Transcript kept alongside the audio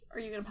Are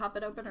you going to pop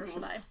it open or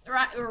should I?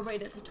 Or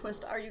wait, it's a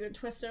twist. Are you going to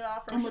twist it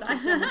off or should I?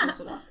 I'm going to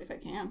twist it off if I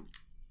can.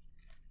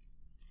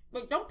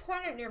 Wait, don't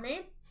point it near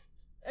me.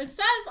 It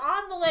says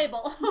on the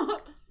label.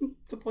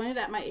 To point it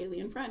at my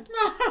alien friend.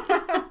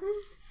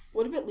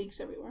 What if it leaks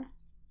everywhere?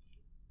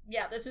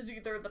 Yeah, this is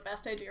either the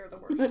best idea or the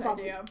worst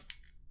idea.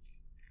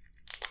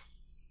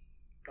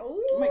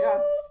 Oh my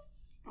god.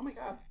 Oh my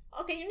god.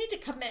 Okay, you need to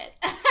commit.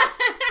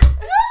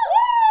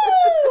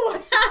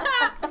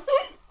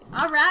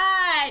 All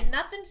right,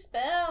 nothing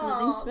spilled.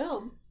 Nothing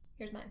spilled.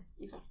 Here's mine.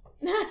 Okay.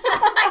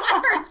 I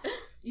was first.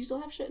 You still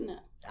have shit in it.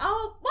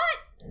 Oh, what?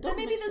 Then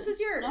maybe this is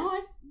yours. No,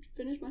 I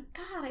finished mine.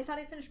 God, I thought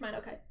I finished mine.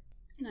 Okay.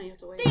 No, you have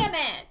to wait. Damn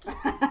it!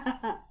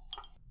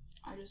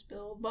 I just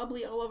spilled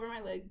bubbly all over my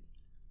leg.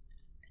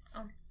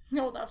 Oh,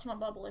 no, that's not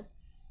bubbly.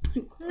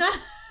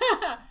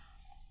 I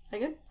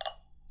good?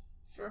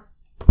 Sure.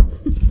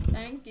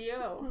 Thank you.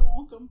 You're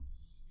welcome.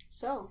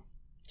 So,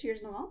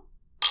 cheers, Noelle.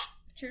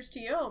 Cheers to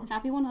you.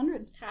 Happy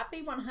 100.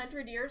 Happy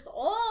 100 years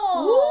old.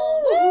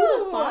 Ooh,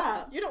 who'd have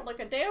thought? You don't look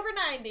a day over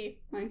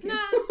 90. Thank you.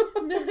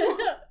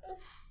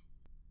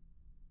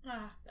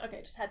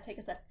 Okay, just had to take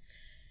a sip.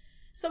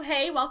 So,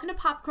 hey, welcome to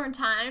Popcorn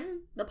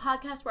Time, the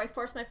podcast where I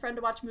force my friend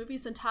to watch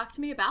movies and talk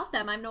to me about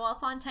them. I'm Noelle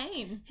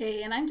Fontaine.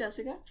 Hey, and I'm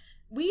Jessica.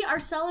 We are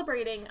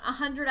celebrating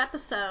 100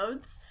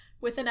 episodes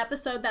with an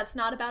episode that's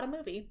not about a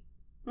movie,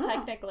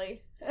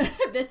 technically.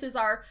 This is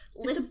our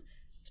list.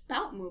 It's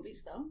about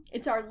movies, though.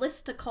 It's our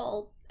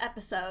listicle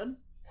episode.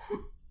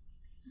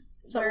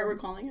 Is that what we're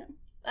calling it?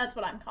 That's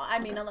what I'm calling. I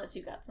mean, unless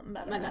you got something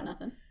better. I got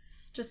nothing.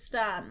 Just,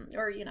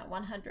 or,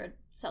 100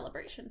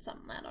 celebration,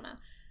 something, I don't know.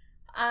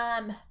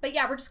 But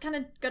yeah, we're just kind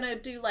of gonna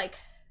do, like,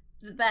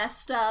 the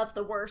best of,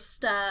 the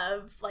worst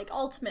of, like,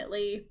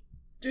 ultimately,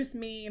 just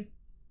me,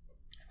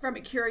 from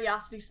a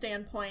curiosity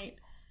standpoint,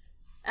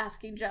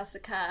 asking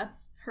Jessica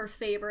her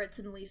favorites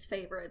and least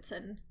favorites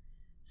and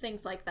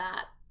things like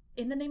that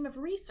in the name of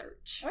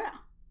research. Oh, yeah.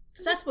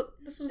 That's what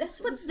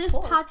this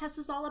podcast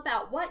is all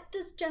about. What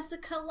does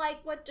Jessica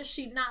like? What does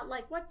she not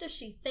like? What does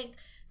she think?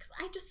 Because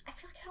I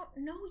feel like I don't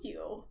know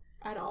you.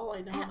 At all,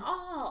 I know. At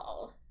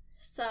all.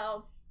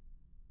 So,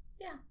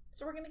 yeah.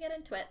 So we're going to get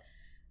into it.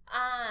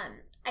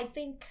 I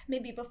think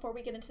maybe before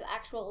we get into the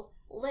actual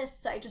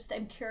list, I just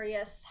am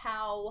curious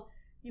how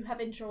you have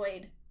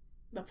enjoyed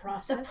the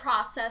process. The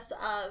process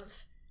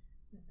of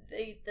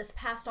this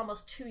past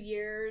almost 2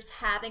 years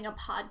having a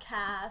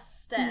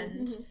podcast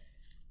and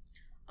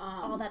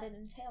all that it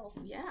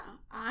entails. Yeah.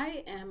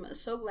 I am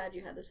so glad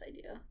you had this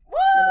idea. Woo!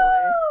 By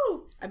the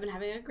way. I've been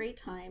having a great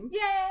time.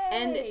 Yay!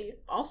 And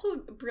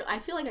also, I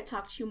feel like I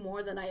talked to you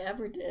more than I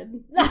ever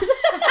did.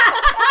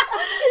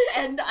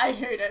 And I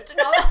hate it.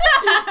 No.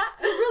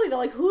 Really, though,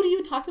 like, who do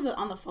you talk to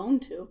on the phone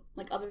to?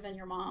 Like, other than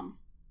your mom?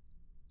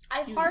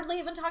 I hardly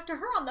even talk to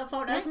her on the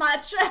phone as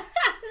much.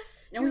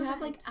 And we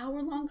have, like,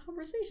 hour-long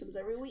conversations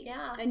every week.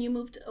 Yeah. And you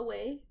moved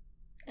away.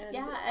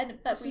 And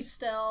but we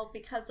still,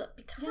 because of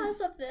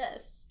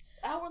this.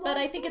 Hour-long. But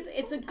I think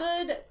it's a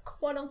good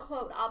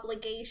quote-unquote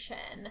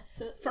obligation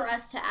for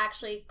us to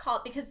actually call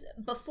it, because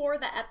before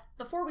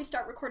we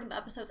start recording the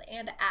episodes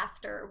and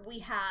after, we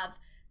have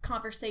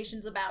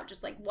conversations about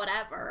just, like,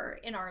 whatever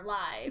in our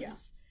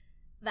lives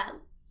that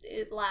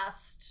it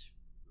lasts,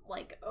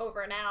 like,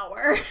 over an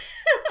hour.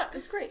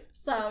 It's great.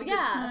 So,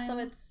 yeah, so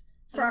it's...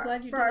 For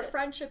our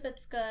friendship,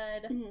 it's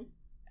good. Mm-hmm.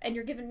 And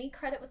you're giving me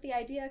credit with the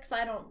idea, because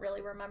I don't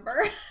really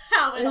remember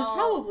how it was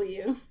probably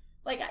you.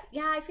 Like,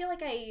 yeah, I feel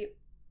like I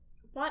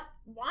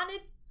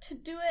wanted to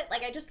do it.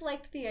 Like, I just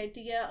liked the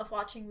idea of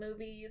watching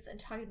movies and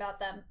talking about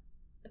them.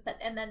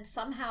 And then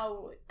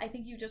somehow, I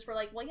think you just were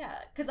like, well, yeah.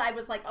 Because I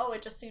was like, oh,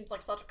 it just seems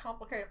like such a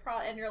complicated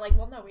and you're like,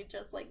 well, no, we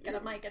just, like, get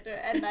a mic and do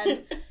it. And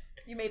then...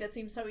 You made it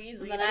seem so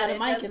easy. And then I got a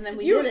mic and then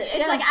we did it.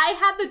 It's like I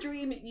had the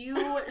dream.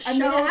 You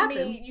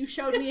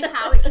showed me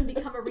how it can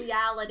become a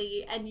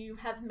reality, and you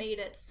have made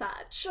it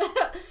such.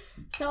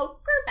 So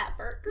group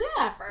effort.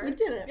 We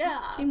did it. Yeah,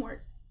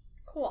 teamwork.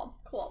 Cool.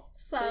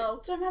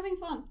 So I'm having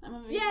fun. I'm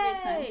having a great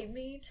time. Yay!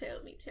 Me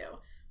too.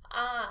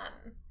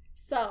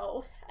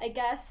 So I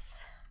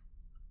guess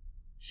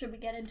should we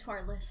get into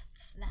our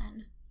lists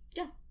then?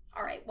 Yeah.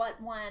 All right.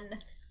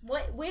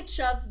 Which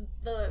of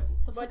the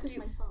fuck is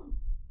my phone?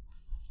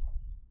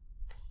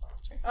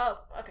 Oh,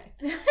 okay.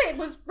 It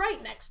was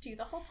right next to you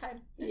the whole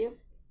time. Yep.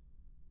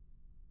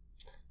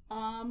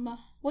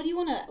 What do you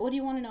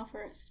wanna know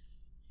first?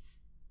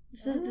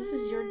 This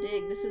is your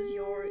dig. This is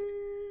your.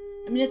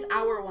 I mean, it's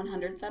our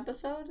 100th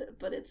episode,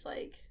 but it's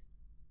like.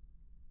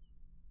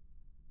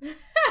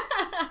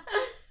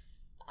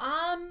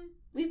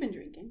 We've been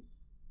drinking.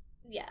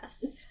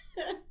 Yes.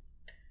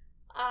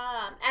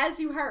 As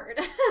you heard.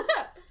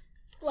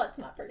 Let's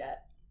not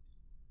forget.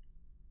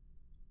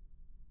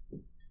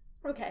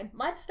 Okay,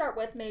 let's start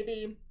with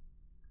maybe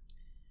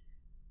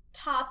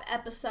top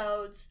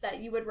episodes that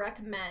you would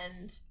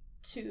recommend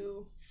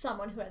to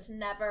someone who has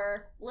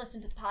never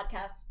listened to the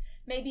podcast.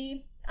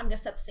 Maybe, I'm going to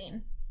set the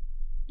scene.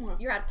 Okay.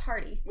 You're at a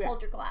party. Yeah.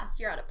 Hold your glass.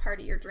 You're at a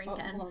party. You're drinking.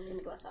 Oh, hold on, let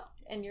me glass out.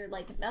 And you're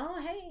like, no,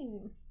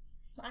 hey,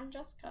 I'm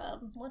Jessica.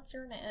 What's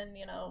your name?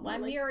 You know, Well,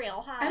 I'm like,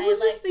 Muriel. Hi. I was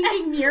just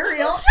thinking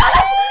Muriel. No,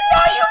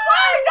 you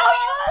weren't!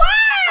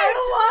 I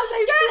was.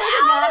 I Get swear to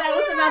out God, of I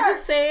was here! about to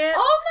say it.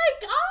 Oh my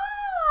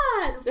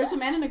god! There's a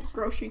man in a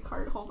grocery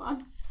cart. Hold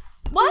on.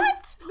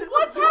 What?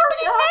 What's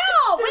happening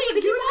now? Wait,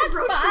 did he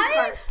walk by?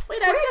 Cart.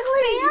 Wait, I have to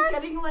He's stand?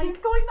 getting like He's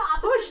going the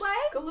opposite pushed. way?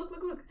 Go look.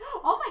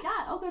 Oh my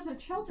god. Oh, there's a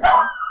children.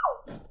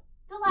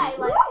 Delay.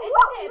 Like,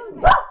 it's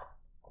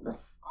okay.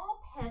 Oh,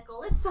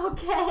 Pickle, it's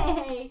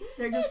okay.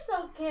 They're just. It's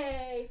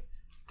okay.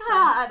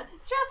 God,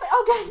 Jessica.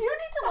 Okay,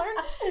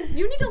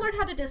 you need to learn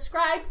how to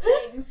describe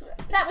things.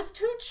 That was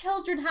two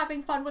children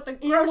having fun with a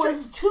It grocery.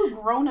 was two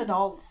grown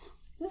adults.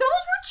 Those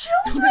were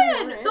children.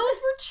 They weren't. Those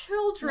were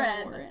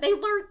children. They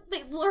weren't.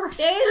 They learned.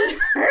 They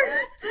learned.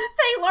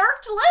 They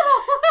little.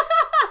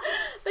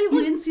 They You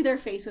learned. didn't see their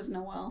faces,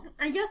 Noelle.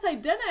 I guess I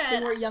didn't. They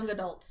were young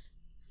adults.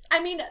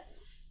 I mean,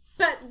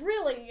 but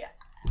really,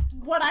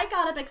 what I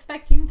got up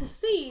expecting to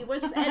see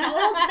was an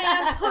old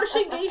man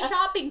pushing a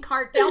shopping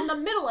cart down the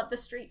middle of the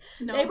street.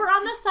 No. They were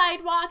on the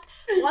sidewalk.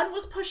 One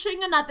was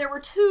pushing another. There were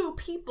two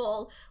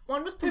people.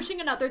 One was pushing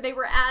another. They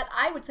were at,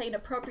 I would say, an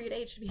appropriate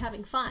age to be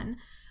having fun.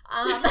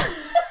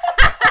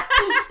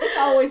 It's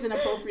always an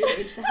appropriate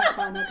age to have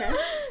fun, okay?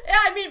 Yeah,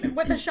 I mean,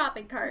 with a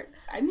shopping cart.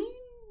 I mean,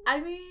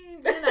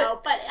 You know,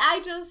 but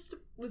I just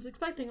was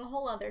expecting a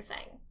whole other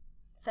thing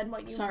than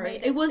what you sorry.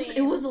 made It was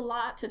seem. a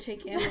lot to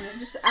take in,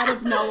 just out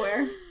of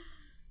nowhere.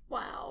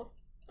 Wow.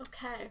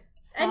 Okay.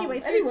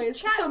 Anyways,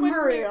 So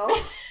Muriel.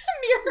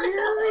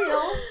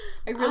 Muriel.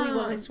 I really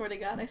was, I swear to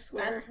God, I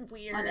swear. That's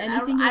weird. On I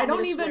anything don't, you I want me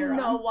don't to even swear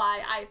know on.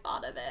 why I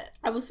thought of it.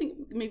 I was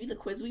thinking maybe the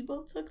quiz we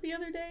both took the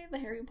other day, the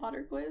Harry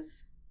Potter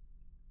quiz.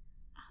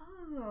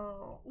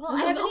 Oh. Well, I I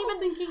was haven't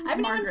almost even thinking I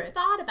haven't Margaret. even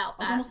thought about I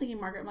was that. almost thinking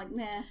Margaret. I'm like,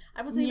 nah.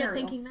 I wasn't even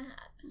Muriel. thinking that.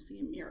 I was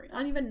thinking Muriel. I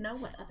don't even know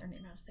what other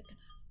name I was thinking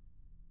of.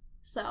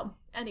 So,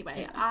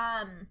 anyway,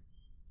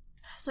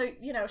 so,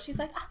 you know, she's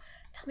like,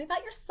 tell me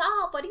about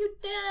yourself. What do you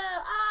do?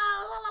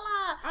 La, la,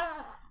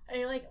 la. And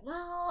you're like,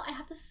 well, I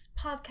have this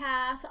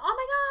podcast. Oh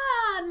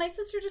my god, my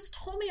sister just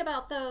told me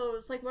about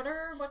those. Like, what's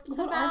it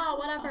about?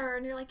 Whatever.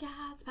 And you're like,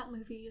 yeah, it's about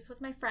movies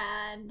with my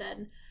friend.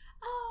 And,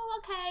 oh,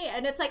 okay.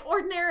 And it's like,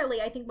 ordinarily,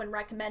 I think when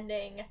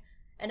recommending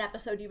an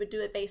episode, you would do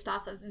it based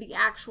off of the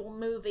actual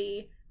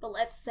movie. But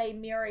let's say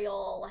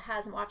Muriel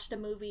hasn't watched a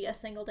movie a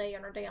single day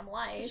in her damn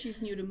life.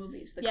 She's new to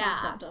movies, the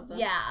concept of them.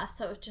 Yeah,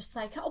 so it's just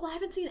like, oh, well, I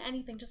haven't seen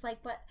anything. Just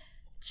like, what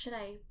should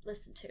I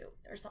listen to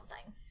or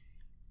something?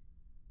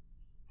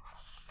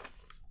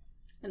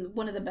 And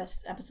one of the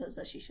best episodes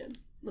that she should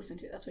listen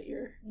to. That's what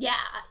you're... Yeah.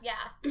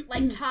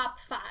 Like top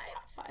 5.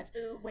 Top 5.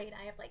 Ooh, wait,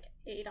 I have like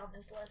 8 on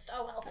this list.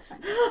 Oh, well. That's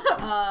fine.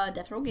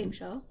 Death Row Game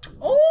Show.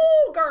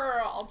 Oh,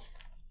 girl.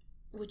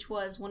 Which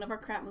was one of our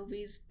crap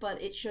movies,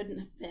 but it shouldn't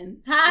have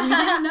been.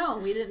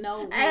 We didn't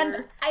know.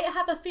 And I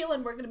have a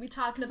feeling we're going to be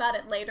talking about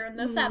it later in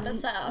this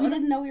episode. We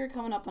didn't know we were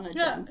coming up on a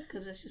gem,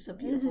 because it's just a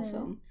beautiful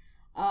film.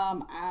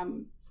 I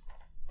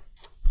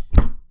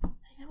think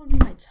that would be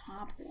my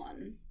top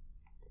one.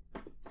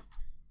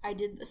 I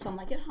did Some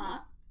Like It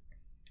Hot.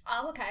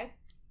 Oh, okay.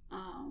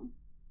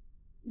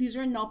 These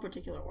are in no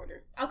particular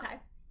order. Okay.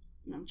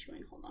 I'm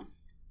chewing. Hold on.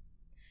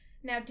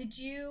 Now, did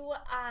you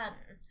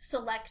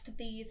select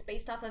these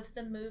based off of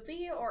the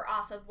movie or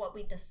off of what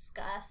we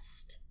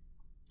discussed?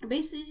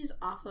 Basically, these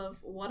off of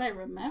what I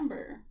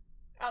remember.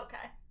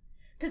 Okay.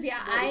 Because,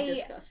 yeah, We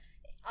discussed.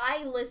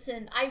 I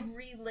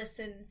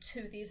re-listen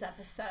to these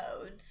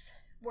episodes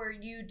where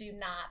you do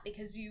not,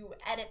 because you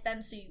edit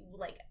them so you,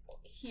 like,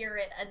 hear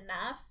it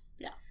enough.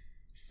 Yeah.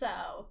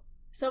 So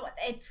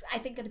it's, I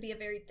think, going to be a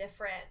very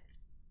different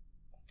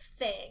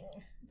thing.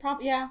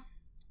 Yeah.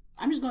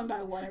 I'm just going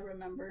by what I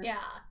remember.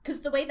 Yeah.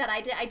 Because the way that I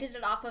did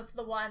it off of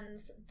the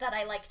ones that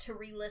I like to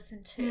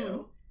re-listen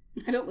to.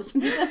 I don't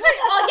listen to them.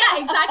 Oh,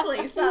 yeah,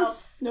 exactly. So.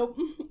 Nope.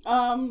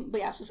 But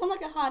yeah, so Some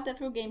Like It Hot,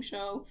 Death Row Game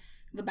Show,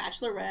 The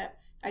Bachelorette.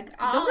 I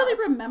don't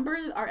really remember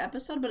our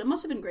episode, but it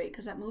must have been great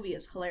because that movie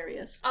is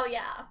hilarious. Oh,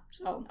 yeah.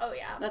 So. Oh,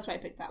 yeah. That's why I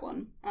picked that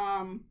one.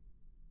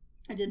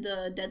 I did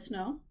the Dead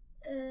Snow.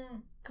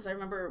 Because I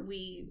remember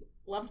we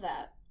loved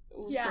that. It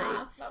was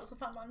great. That was a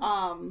fun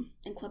one.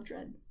 And Club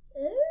Dread.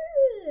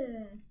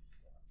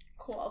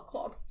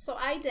 Cool. So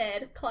I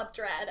did Club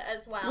Dread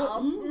as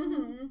well.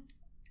 Mm-hmm.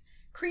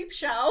 Creep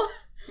Show.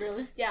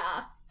 Really?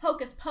 Yeah.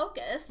 Hocus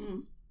Pocus.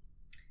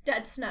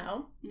 Dead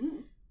Snow.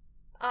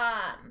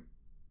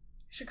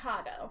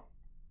 Chicago.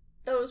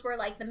 Those were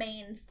like the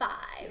main 5.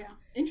 Yeah.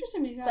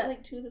 Interesting, we got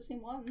like 2 of the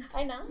same ones.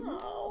 I know.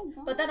 Oh,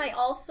 but then I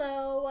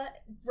also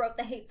wrote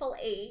The Hateful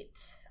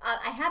Eight.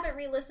 I haven't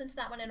re-listened to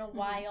that one in a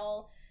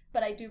while,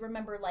 but I do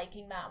remember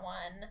liking that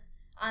one.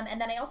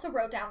 And then I also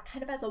wrote down,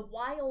 kind of as a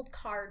wild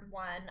card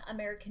one,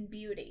 American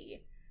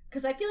Beauty.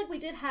 Because I feel like we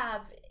did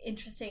have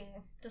interesting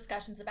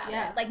discussions about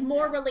it. Like,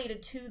 more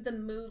related to the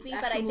movie.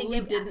 But I think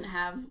it didn't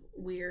have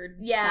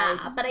weird side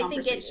but I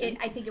think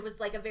it was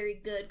like a very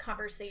good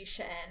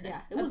conversation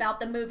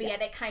about the movie.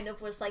 And it kind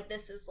of was like,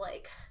 this is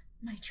like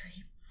my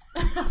dream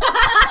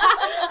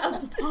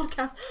of the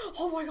podcast.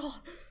 Oh my god.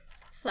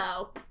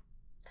 So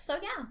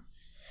yeah.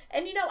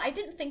 And I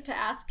didn't think to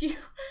ask you,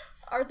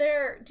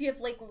 do you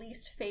have like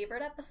least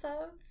favorite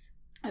episodes?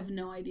 I have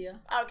no idea.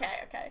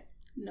 Okay.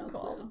 No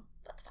cool. clue.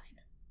 That's fine.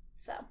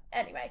 So,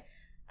 anyway.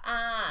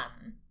 Now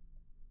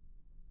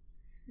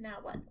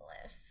what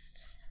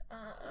list?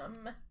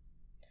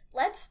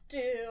 Let's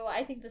do,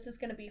 I think this is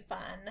going to be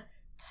fun,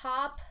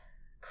 top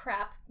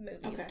crap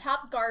movies. Okay.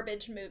 Top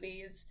garbage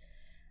movies.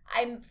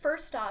 I'm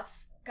first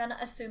off going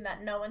to assume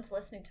that no one's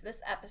listening to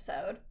this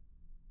episode.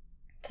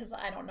 Because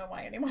I don't know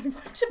why anyone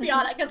would, to be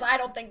honest. Because I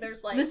don't think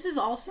there's like... This is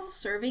all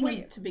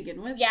self-serving to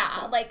begin with. Yeah,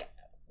 so. like,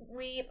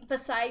 we,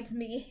 besides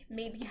me,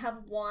 maybe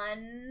have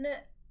one,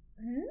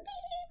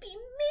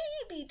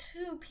 maybe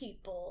two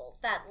people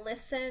that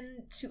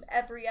listen to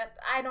every,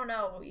 I don't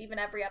know, even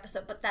every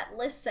episode, but that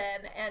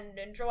listen and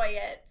enjoy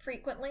it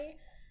frequently.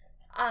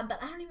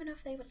 But I don't even know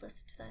if they would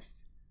listen to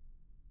this.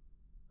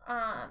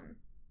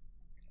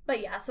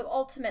 But yeah, so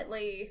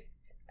ultimately...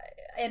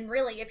 And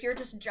really, if you're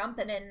just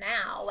jumping in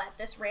now at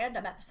this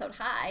random episode,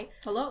 hi.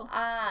 Hello.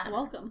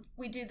 Welcome.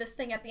 We do this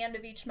thing at the end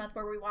of each month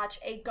where we watch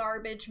a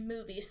garbage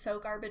movie, so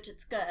garbage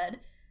it's good.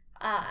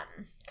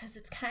 Because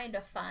it's kind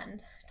of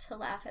fun to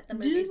laugh at the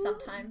movies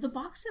sometimes. The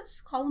box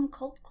sets call them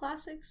cult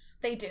classics?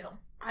 They do.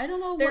 I don't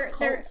know what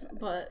cult,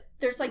 but...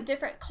 There's like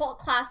different cult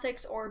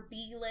classics or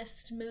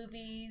B-list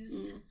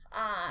movies.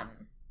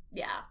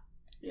 Yeah.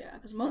 Yeah,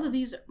 because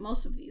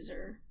most of these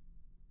are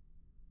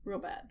real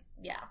bad.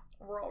 Yeah.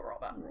 Real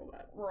bad.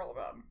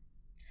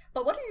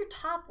 But what are your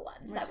top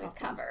ones that we've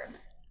covered?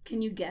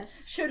 Can you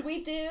guess? Should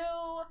we do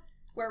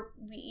where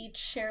we each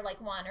share like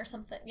one or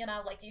something?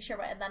 Like you share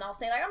one and then I'll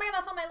say like, oh my god,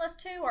 that's on my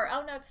list too, or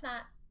oh no, it's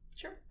not.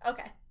 Sure.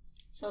 Okay.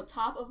 So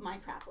top of my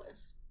crap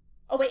list.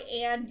 Oh wait,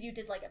 and you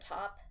did like a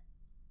top?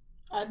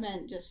 I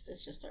meant it's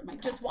just my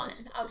crap just one.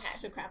 List. Okay. It's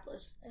just a crap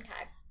list.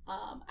 Okay.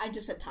 I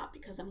just said top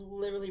because I'm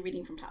literally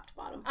reading from top to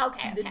bottom.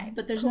 Okay.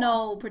 But there's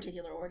no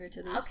particular order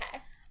to these. Okay.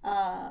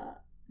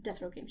 Death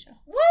Row Game Show.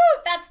 Woo!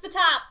 That's the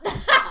top.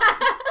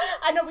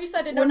 I know we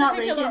said in no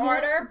particular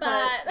order,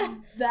 but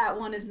that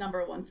one is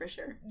number one for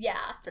sure.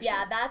 Yeah,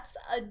 sure. That's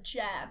a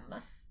gem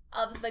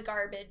of the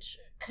garbage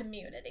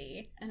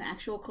community. An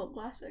actual cult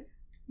classic.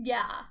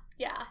 Yeah.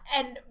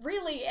 And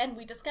really, and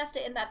we discussed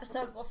it in the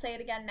episode, we'll say it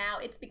again now,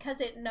 it's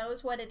because it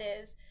knows what it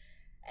is,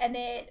 and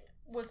it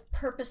was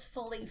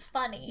purposefully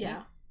funny.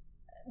 Yeah.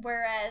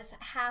 Whereas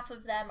half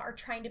of them are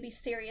trying to be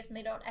serious and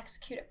they don't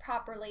execute it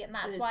properly, and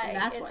that's why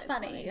it's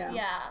funny.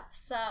 Yeah.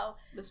 So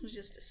this was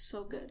just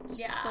so good.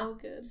 Yeah. So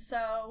good.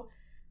 So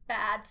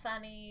bad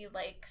funny,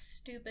 like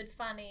stupid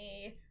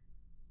funny,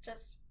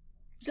 just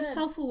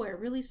self-aware,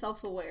 really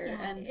self-aware.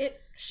 Yeah. And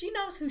she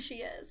knows who she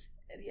is.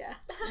 Yeah.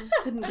 Just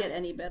couldn't get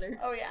any better.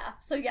 Oh yeah.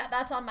 So yeah,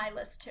 that's on my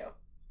list too.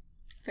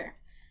 Fair.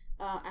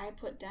 I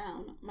put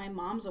down My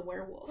Mom's a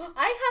Werewolf. I have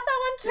that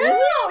one too.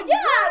 Really?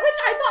 Yeah, which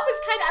I thought was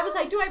I was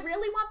like, do I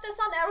really want this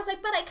on there? I was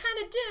like, but I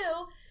kind of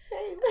do.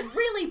 Same.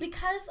 Really,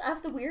 because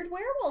of the weird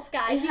werewolf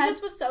guy. He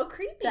just was so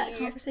creepy. That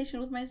conversation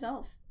with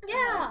myself.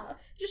 Yeah.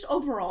 Just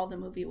overall, the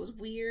movie was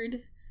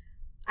weird.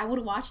 I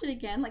would watch it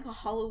again, like a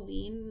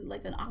Halloween,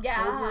 like an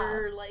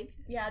October,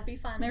 it'd be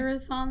fun.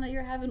 Marathon that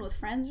you're having with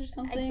friends or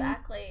something.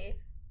 Exactly.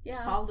 Yeah.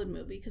 Solid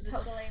movie because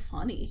it's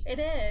funny. It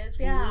is. It's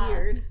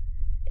weird.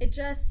 It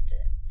just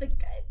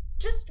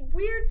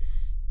weird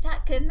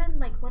stuff, and then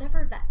like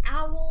whatever the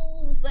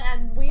owls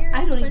and weird.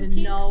 I don't Twin even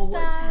Peaks know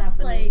stuff, what's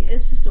happening. Like,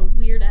 it's just a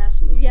weird ass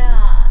movie.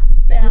 Yeah.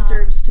 That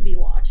deserves to be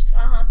watched.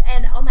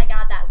 And oh my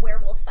god, that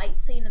werewolf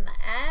fight scene in the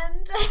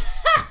end.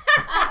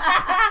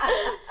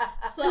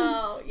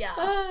 So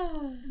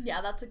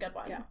yeah, that's a good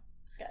one. Yeah,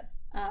 good.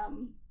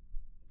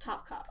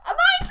 Top Cop. Mine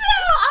too.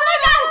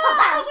 Oh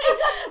my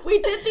god, we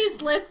did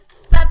these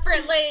lists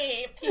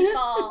separately.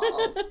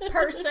 People,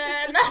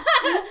 person,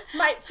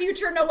 my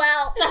future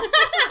Noelle.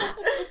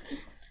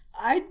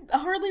 I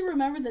hardly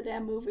remember the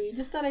damn movie,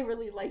 just that I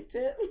really liked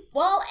it.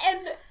 Well, and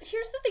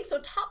here's the thing. So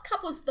Top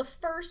Cop was the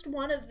first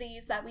one of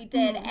these that we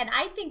did, and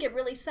I think it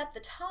really set the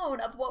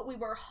tone of what we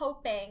were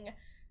hoping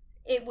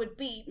it would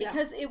be,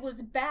 because it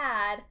was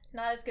bad,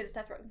 not as good as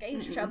Death Row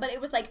Game Show, but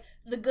it was like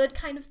the good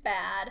kind of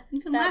bad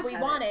that we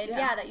wanted,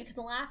 that you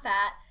can laugh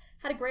at.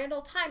 Had a grand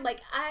old time.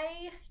 Like,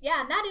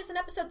 and that is an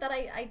episode that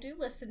I do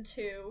listen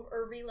to,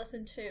 or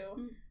re-listen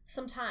to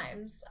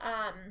sometimes,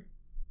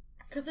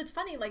 because it's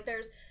funny, like,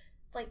 there's,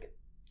 like,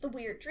 the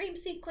weird dream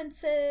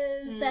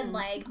sequences, and,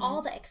 like,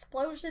 all the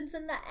explosions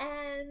in the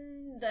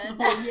end,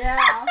 and... Oh,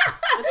 yeah.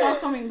 It's all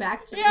coming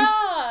back to me.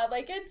 Yeah,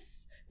 like,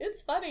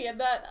 it's funny, and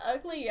that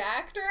ugly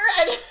actor,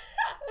 and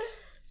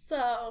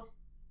so,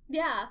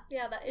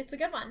 it's a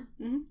good one.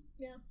 Mm-hmm.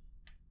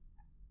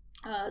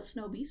 Yeah.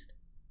 Snow Beast.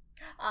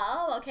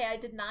 Oh, okay, I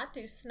did not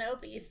do Snow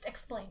Beast.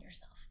 Explain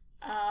yourself.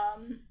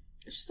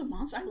 It's just a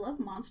monster. I love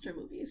monster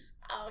movies.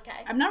 Oh,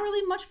 okay. I'm not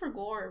really much for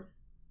gore,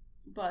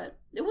 but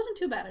it wasn't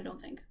too bad, I don't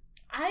think.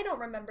 I don't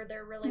remember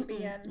there really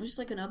being... It was just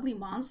like an ugly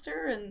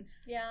monster, and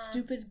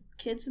stupid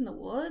kids in the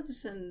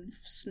woods, and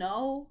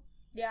snow.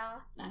 Yeah.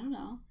 I don't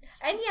know.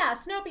 And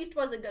Snow Beast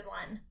was a good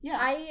one. Yeah.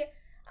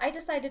 I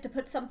decided to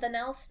put something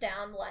else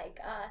down, like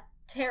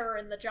Terror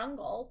in the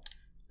Jungle.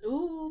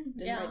 Ooh,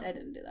 Yeah. I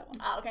didn't do that one.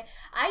 Oh, okay.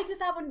 I did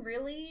that one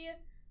really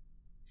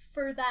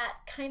for that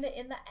kind of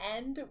in the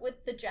end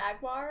with the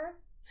Jaguar.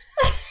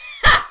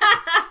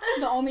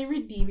 The only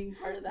redeeming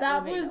part of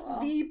that movie, was Noelle.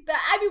 the best.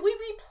 I mean, we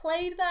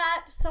replayed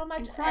that so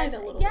much. And cried a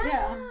little.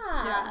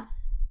 Yeah.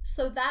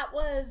 So that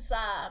was,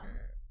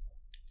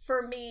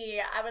 for me,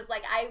 I was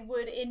like, I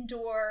would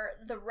endure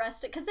the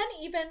rest of, because then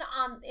even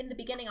in the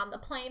beginning on the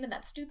plane and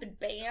that stupid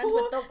band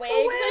with the wigs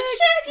and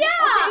shit, yeah.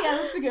 Okay, yeah,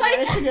 that's a good one.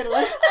 That's a good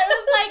one. I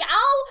was like,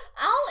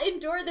 I'll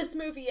endure this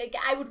movie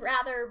again. I would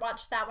rather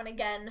watch that one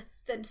again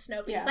than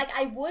Snow Beast. Yeah. Like,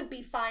 I would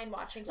be fine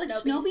watching Like,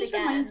 Snow Beast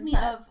again. reminds me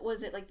of,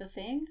 was it like The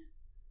Thing?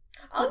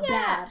 Oh, But yeah.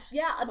 bad.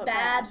 Yeah, But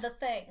bad, bad. The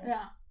Thing.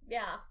 Yeah.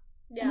 Yeah.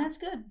 Yeah. And that's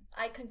good.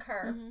 I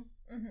concur.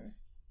 Mm-hmm. Mm-hmm.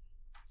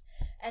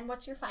 And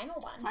what's your final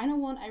one? Final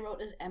one I wrote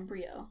is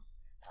Embryo.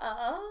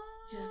 Oh.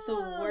 Just the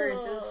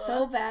worst. It was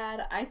so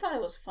bad. I thought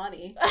it was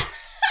funny.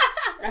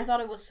 I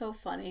thought it was so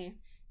funny.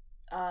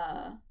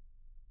 Yeah.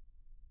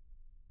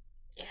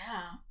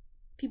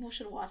 People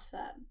should watch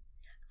that.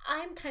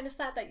 I'm kind of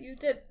sad that you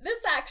did.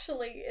 This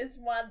actually is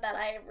one that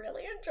I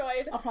really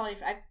enjoyed.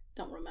 I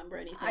don't remember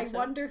anything. I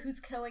wonder who's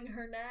killing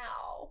her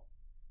now.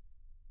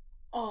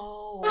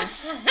 Oh.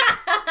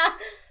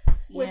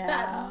 With Yeah.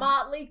 that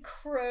Motley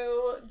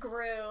Crue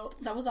group.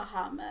 That was a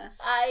hot mess.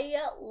 I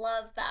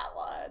love that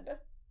one.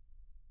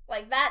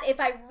 Like that, if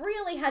I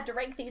really had to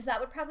rank these, that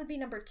would probably be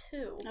number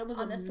 2 That was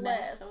on a this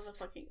mess. list.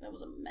 That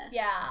was a mess.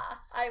 Yeah,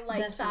 I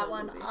liked Mess of that a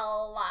one movie. a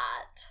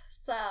lot.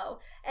 So,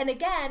 and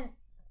again,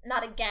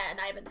 not again,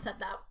 I haven't said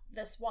that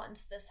this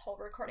once, this whole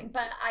recording,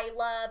 but I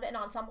love an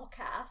ensemble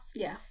cast.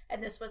 Yeah.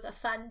 And this was a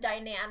fun,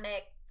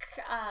 dynamic,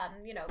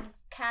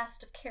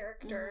 cast of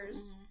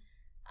characters.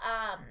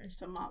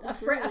 Just a motley A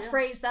crew, yeah.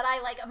 phrase that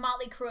I like, a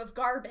motley crew of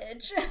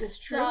garbage. It's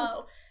true.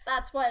 So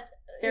that's what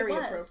Very it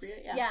was.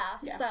 appropriate, yeah.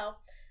 Yeah.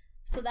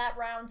 So that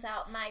rounds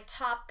out my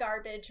top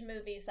garbage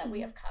movies that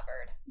we have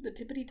covered. The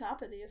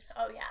tippity-toppitiest.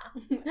 Oh, yeah.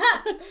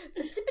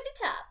 The tippity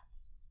top.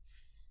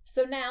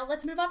 So now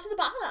let's move on to the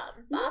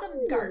bottom. Bottom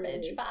Ooh.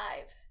 garbage 5.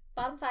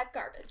 Bottom 5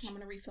 garbage. I'm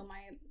gonna refill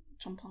my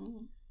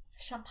champagne.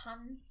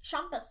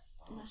 Champus.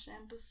 My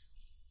champus.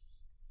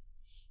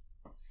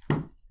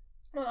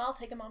 Well, I'll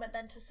take a moment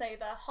then to say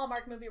the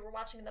Hallmark movie we're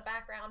watching in the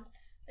background.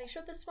 They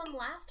showed this one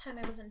last time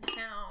I was in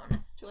town. Do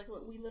you like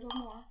a wee little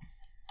more?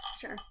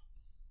 Sure.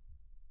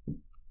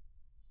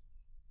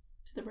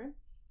 To the brim?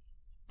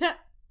 Might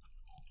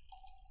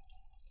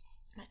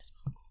as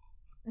well.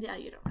 Yeah,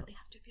 you don't really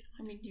have to if you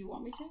don't. I mean, do you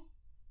want me to?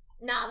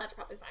 Nah, that's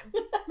probably fine.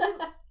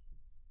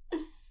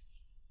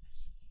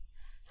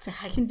 So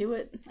I can do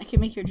it. I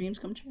can make your dreams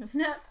come true.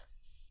 No.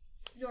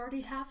 You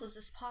already have with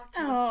this podcast.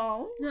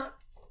 Oh. No.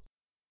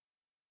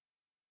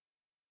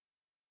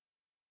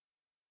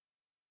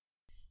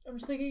 I'm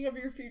just thinking of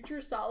your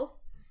future self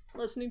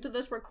listening to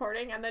this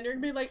recording, and then you're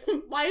gonna be like,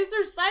 why is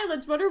there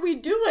silence? What are we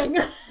doing?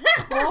 Well,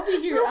 I'll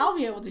be here. I'll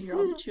be able to hear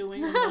all the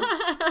chewing and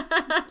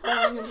the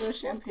pouring of the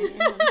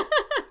champagne. And...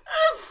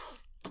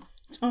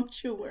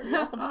 Don't you worry.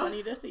 I'll have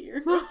funny to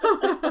hear.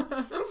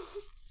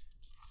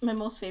 My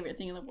most favorite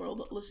thing in the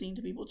world, listening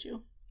to people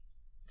chew.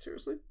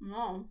 Seriously?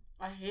 No,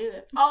 I hate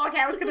it. Oh,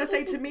 okay. I was gonna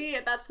say, to me,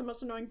 that's the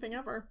most annoying thing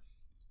ever.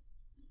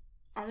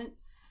 I think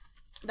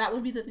that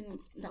would be the thing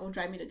that would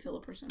drive me to kill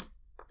a person.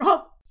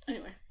 Oh.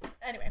 Anyway.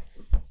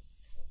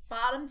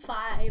 Bottom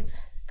 5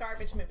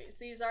 garbage movies.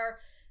 These are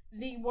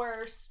the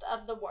worst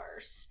of the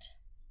worst.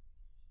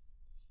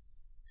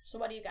 So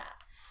what do you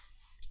got?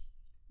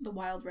 The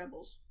Wild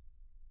Rebels.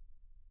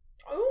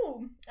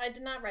 Ooh, I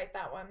did not write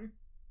that one.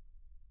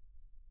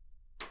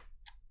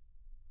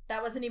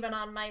 That wasn't even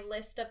on my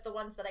list of the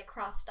ones that I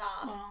crossed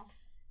off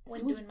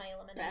when doing my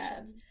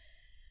eliminations. Bad.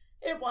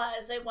 It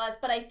was,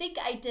 but I think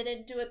I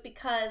didn't do it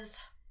because,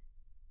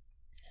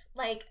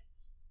 like,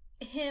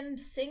 him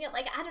sing it,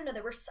 like, I don't know,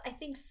 there were, I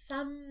think,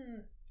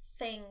 some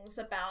things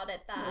about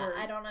it that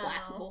I don't know.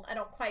 Laughable. I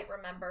don't quite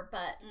remember,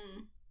 but...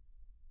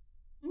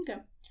 Okay.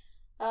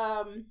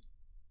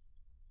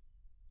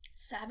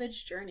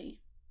 Savage Journey.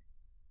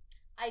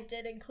 I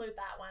did include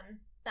that one.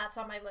 That's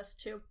on my list,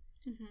 too.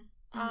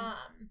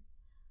 Mm-hmm.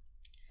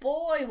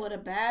 Boy, what a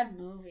bad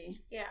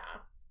movie.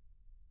 Yeah.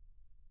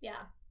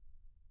 Yeah.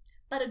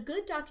 But a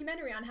good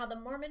documentary on how the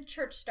Mormon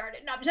church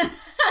started. No, I'm just...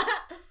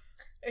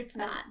 It's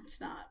not.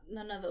 It's not.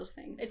 None of those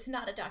things. It's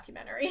not a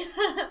documentary.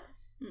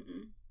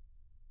 Mm-mm.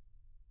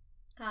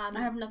 I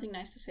have nothing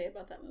nice to say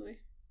about that movie.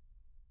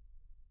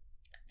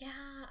 Yeah,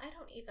 I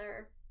don't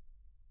either.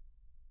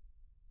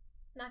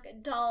 Not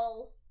good.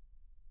 Dull.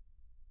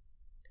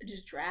 It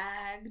just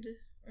dragged.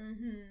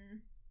 Mm-hmm.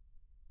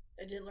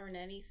 I didn't learn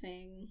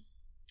anything.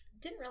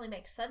 Didn't really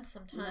make sense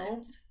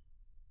sometimes.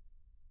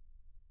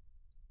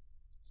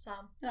 So,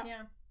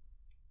 yeah.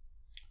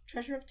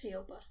 Treasure of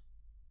Teopa.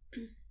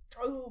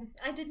 Oh,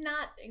 I did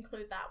not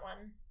include that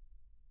one.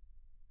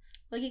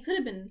 Like, it could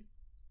have been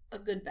a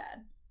good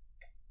bad.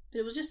 But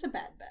it was just a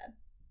bad.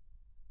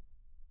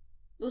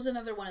 It was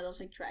another one of those,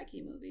 like,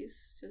 draggy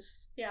movies.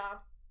 Just... Yeah.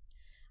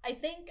 I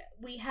think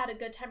we had a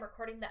good time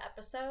recording the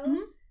episode.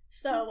 Mm-hmm.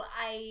 So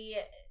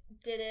I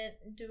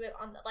didn't do it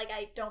on, like,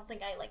 I don't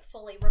think I, like,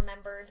 fully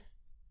remembered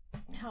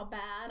how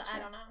bad. I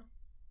don't know.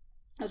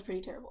 That was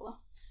pretty terrible,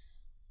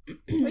 though.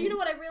 Well, you know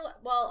what I realized?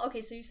 Well,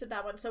 okay, so you said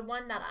that one. So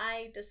one that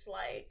I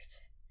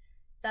disliked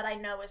that I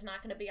know is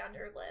not going to be on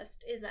your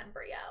list is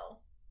Embryo.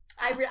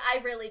 I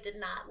really did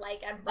not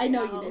like Embryo. I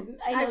know you didn't.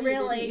 I know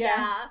you didn't.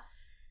 Yeah.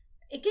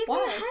 It gave me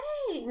a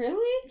headache.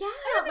 Really? Yeah.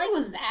 I don't think it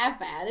was that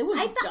bad. It was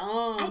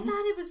dumb. I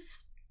thought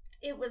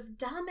it was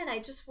dumb, and I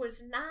just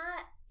was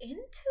not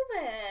into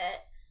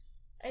it.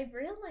 I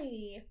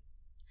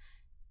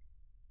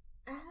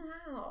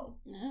don't know.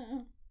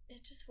 No.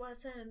 It just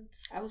wasn't.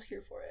 I was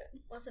here for it.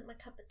 Wasn't my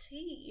cup of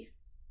tea.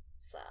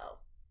 So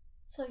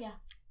yeah.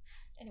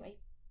 Anyway,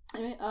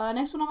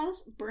 next one on my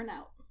list,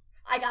 Burnout.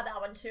 I got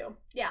that one too.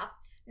 Yeah.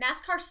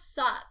 NASCAR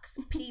sucks,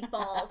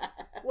 people.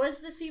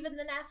 Was this even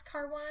the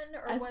NASCAR one,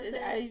 or was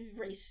it? I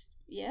raced.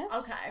 Yes.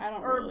 Okay. I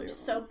don't or really remember.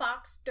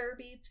 Soapbox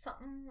Derby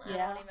something. I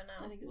don't even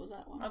know. I think it was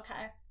that one.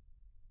 Okay.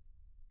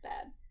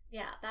 Bad.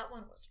 Yeah, that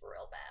one was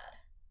real bad.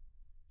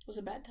 It was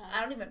a bad time.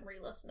 I don't even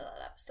re-listen to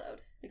that episode.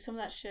 Like some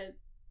of that shit.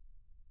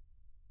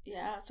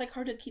 Yeah, it's like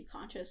hard to keep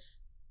conscious.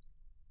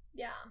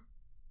 Yeah.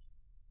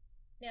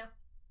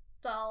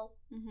 Dull.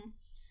 Mm-hmm.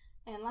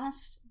 And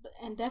last,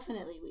 and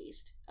definitely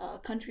least,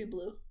 Country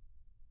Blue.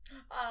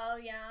 Oh,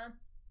 yeah.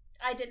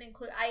 I didn't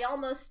include... I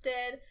almost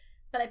did,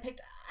 but I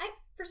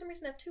for some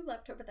reason, have two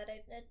left over that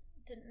I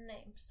didn't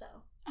name, so...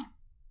 Oh.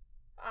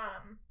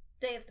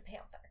 Day of the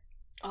Panther.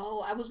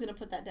 Oh, I was going to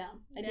put that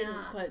down. I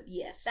didn't, but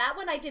yes. That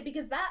one I did,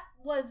 because that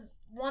was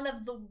one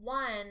of the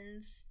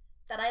ones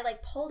that I,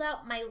 like, pulled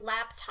out my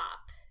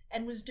laptop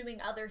and was doing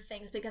other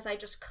things because I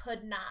just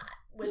could not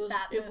with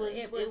that movie.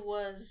 It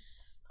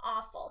was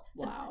awful.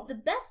 Wow. The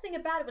best thing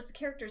about it was the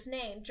character's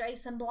name,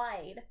 Jason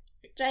Blade.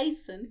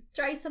 Jason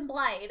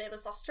Blade. It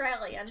was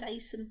Australian.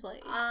 Jason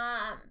Blade.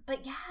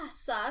 But yeah,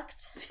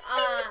 sucked.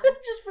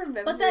 Just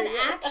remember. But then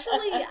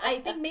actually,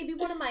 I think maybe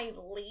one of my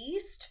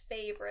least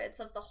favorites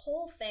of the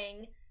whole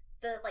thing,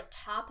 the like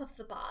top of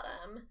the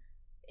bottom,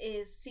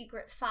 is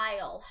Secret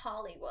File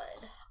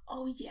Hollywood.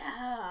 Oh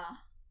yeah.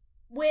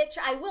 Which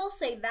I will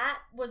say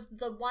that was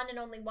the one and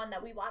only one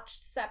that we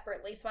watched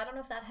separately, so I don't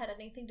know if that had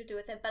anything to do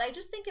with it, but I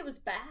just think it was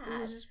bad. It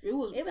was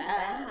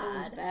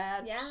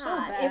bad. Yeah. So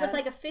bad. It was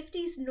like a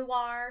 50s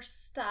noir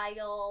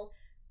style,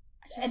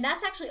 and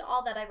that's actually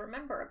all that I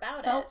remember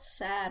about felt it.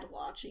 sad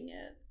watching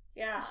it.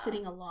 Yeah.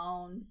 Sitting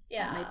alone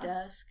at my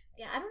desk.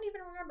 Yeah, I don't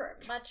even remember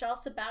much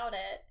else about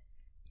it.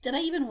 Did I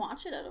even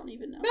watch it? I don't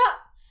even know.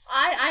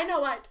 I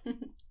know I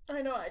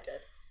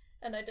did.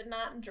 And I did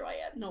not enjoy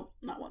it. Nope,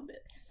 not one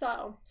bit.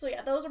 So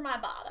yeah, those are my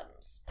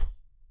bottoms.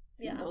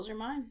 Yeah. And those are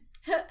mine.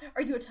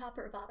 Are you a top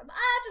or a bottom?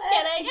 Just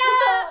kidding.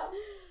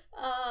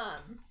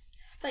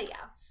 But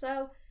yeah,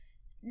 so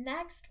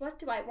next, what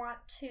do I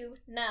want to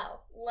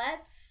know?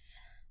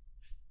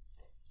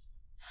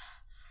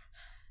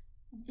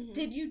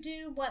 Did you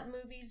do what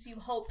movies you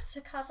hope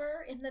to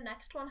cover in the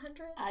next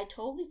 100? I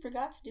totally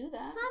forgot to do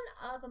that.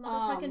 Son of a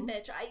motherfucking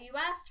bitch. You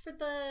asked for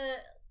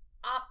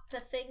the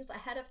things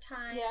ahead of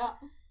time. Yeah.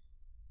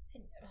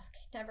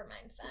 Okay, never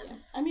mind then.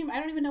 Yeah. I mean, I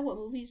don't even know what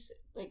movies,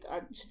 like,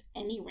 are just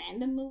any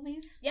random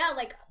movies. Yeah,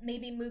 like,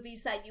 maybe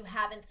movies that you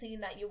haven't seen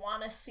that you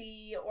want to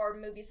see, or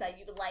movies that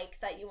you like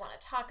that you want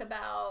to talk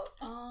about.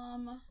 So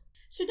not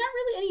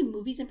really any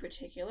movies in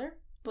particular,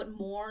 but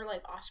more,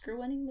 like,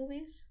 Oscar-winning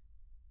movies.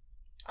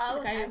 Oh,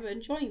 like, okay. I'm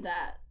enjoying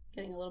that,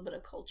 getting a little bit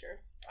of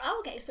culture.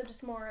 Oh, okay, so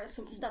just more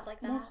stuff like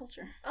that. More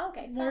culture. Oh,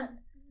 okay, more fun.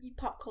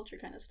 Pop culture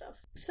kind of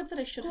stuff. Stuff that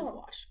I should have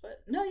watched,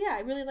 but no, yeah,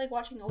 I really like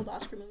watching old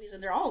Oscar movies,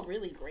 and they're all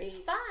really great.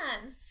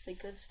 Fun.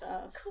 Like, good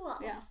stuff. Cool.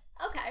 Yeah.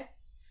 Okay.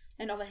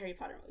 And all the Harry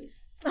Potter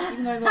movies.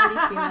 Even though I've already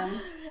seen them.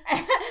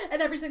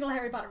 And every single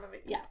Harry Potter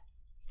movie. Yeah.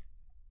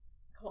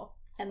 Cool.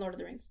 And Lord of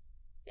the Rings.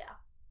 Yeah.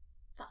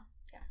 Fun.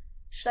 Yeah.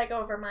 Should I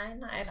go over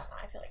mine? I don't know.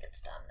 I feel like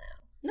it's done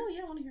now. No, you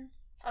don't want to hear.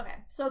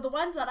 Okay. So the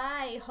ones that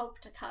I hope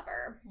to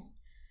cover.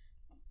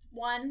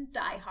 1,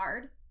 Die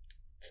Hard.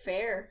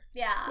 Fair.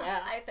 Yeah.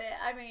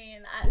 I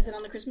mean... Is it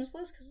on the Christmas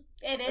list? 'Cause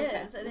it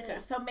is. Okay, it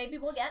is. So maybe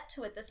we'll get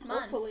to it this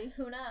month. Hopefully.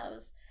 Who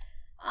knows?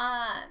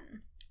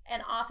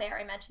 And off air,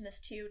 I mentioned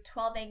this too.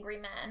 12 Angry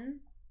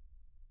Men.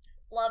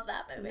 Love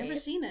that movie. I've never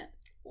seen it.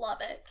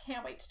 Love it.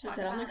 Can't wait to talk about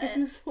it. Is it on the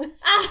Christmas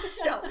list?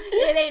 No,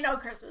 it ain't no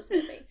Christmas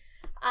movie.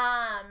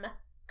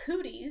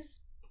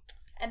 Cooties.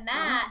 And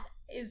that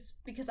is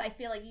because I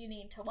feel like you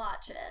need to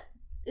watch it.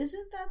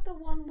 Isn't that the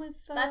one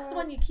with... That's the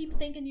one you keep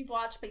thinking you've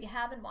watched, but you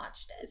haven't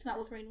watched it. It's not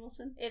with Rainn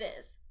Wilson? It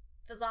is.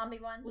 The zombie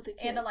one. With the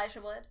kids. And Elijah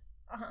Wood.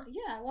 Uh-huh.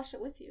 Yeah, I watched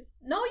it with you.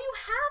 No, you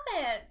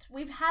haven't.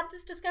 We've had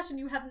this discussion.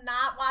 You have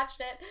not watched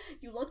it.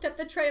 You looked up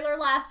the trailer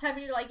last time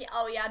and you're like,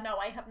 oh yeah, no,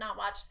 I have not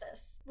watched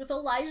this. With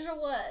Elijah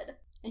Wood.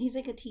 And he's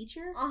like a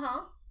teacher?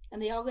 Uh-huh.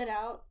 And they all get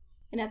out.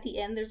 And at the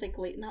end, there's like,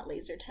 not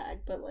laser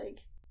tag, but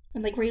like...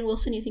 And like Rainn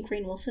Wilson, you think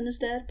Rainn Wilson is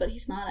dead, but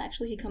he's not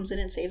actually. He comes in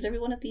and saves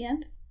everyone at the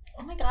end.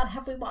 Oh my god,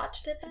 have we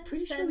watched it then? I'm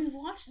pretty sure we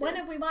watched it. When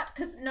have we watched?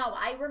 Because, no,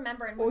 I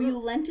remember. And you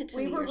lent it to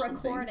me. We were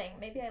recording.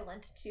 Maybe I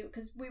lent it to you.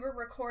 Because we were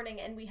recording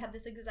and we had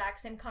this exact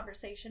same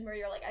conversation where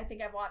you're like, I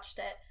think I've watched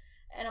it.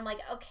 And I'm like,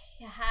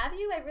 okay, have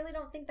you? I really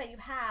don't think that you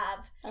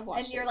have. I've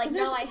watched and you're it. like, 'Cause no,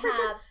 there's I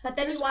freaking- have. But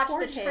then you there's watch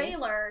Jorge. the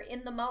trailer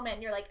in the moment,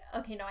 and you're like,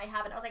 okay, no, I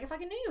haven't. I was like, I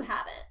fucking knew you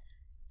haven't.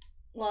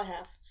 Well, I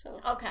have, so.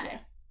 Okay.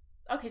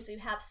 Yeah. Okay, so you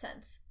have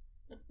sense.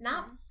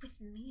 Not with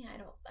me, I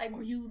don't.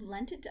 Or you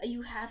lent it to,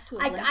 you have to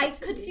have lent I it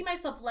to could me. see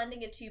myself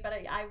lending it to you, but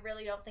I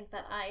really don't think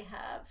that I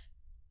have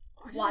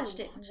Or did watched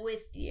I it watch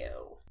with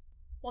you.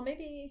 Well,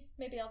 maybe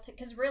I'll take,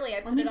 because really I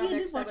Or put maybe it on I there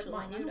did because I watch would it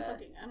want alone. you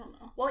to. I don't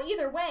know. Well,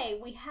 either way,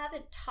 we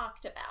haven't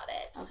talked about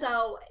it, Okay.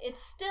 so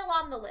it's still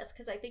on the list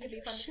because I think it'd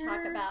be fun to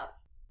talk sure? about.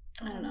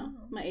 I don't know.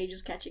 My age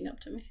is catching up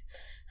to me.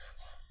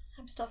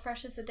 I'm still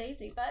fresh as a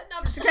daisy, but no,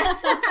 I'm just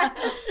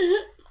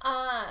kidding.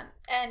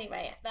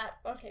 Anyway,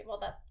 that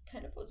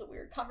kind of was a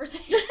weird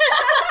conversation.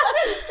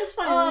 It's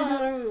fine. We do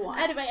whatever we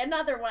want. Anyway,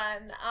 another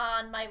one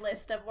on my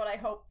list of what I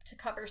hope to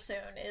cover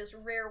soon is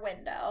Rear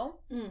Window.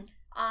 Mm.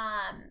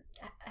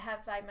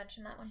 Have I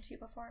mentioned that one to you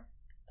before?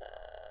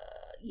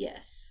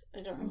 Yes.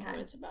 I don't know what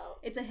it's about.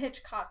 It's a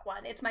Hitchcock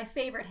one. It's my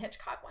favorite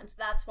Hitchcock one, so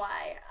that's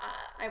why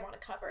I want to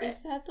cover it.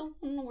 Is that the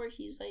one where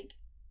he's like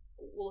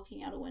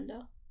looking out a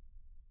window?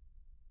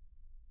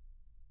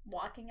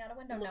 Walking out a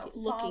window?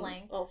 Looking.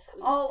 Falling.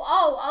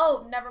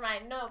 Oh, never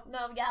mind. No,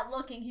 yeah,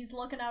 looking. He's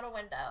looking out a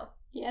window.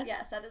 yes.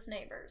 Yes, at his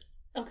neighbors.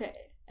 Okay.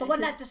 The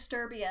one that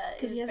Disturbia is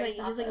because he has based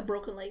like off a of.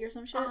 broken leg or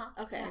some shit.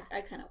 Okay, yeah.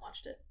 I kind of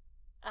watched it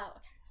Oh,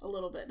 okay. a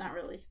little bit, not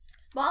really.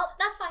 Well,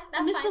 that's fine.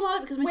 That's I missed fine. a lot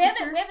of because my we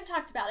sister we haven't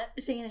talked about it.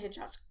 is singing a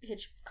Hitchcock.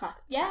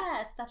 Yes,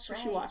 class, that's so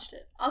right. she watched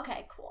it,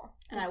 Okay, cool.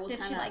 and I was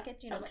Did kinda, she like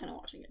it? Do you know I was what- kind of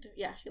watching it too.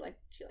 Yeah, she liked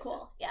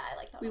Cool. Yeah, I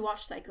like that. it. We one.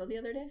 watched Psycho the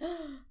other day. Nice.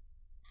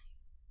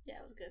 Yeah,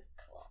 it was good.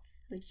 Cool.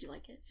 Like, did you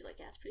like it? She's like,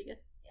 yeah, it's pretty good.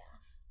 Yeah.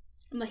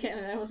 I'm like,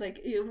 and I was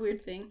like, a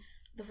weird thing.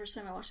 The first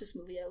time I watched this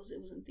movie, it was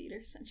in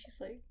theaters, and she's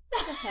like,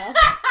 what the hell?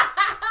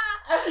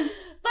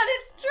 But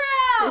it's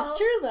true. It's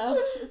true though.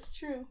 It's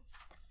true.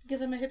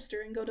 Because I'm a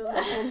hipster and go to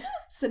local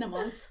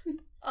cinemas.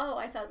 Oh,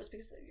 I thought it was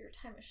because of your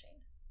time machine.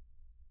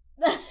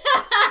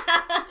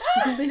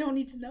 They don't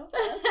need to know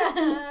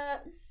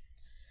that.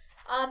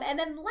 And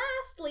then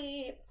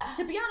lastly,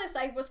 to be honest,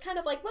 I was kind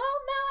of like, well,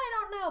 no, I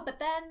don't know. But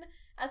then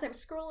as I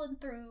was scrolling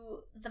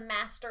through the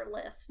master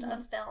list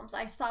of films,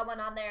 I saw one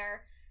on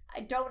there. I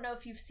don't know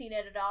if you've seen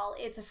it at all.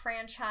 It's a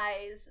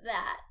franchise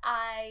that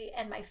I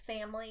and my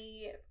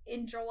family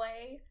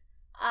enjoy.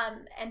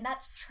 And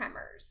that's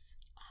Tremors.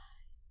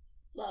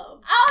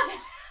 Love.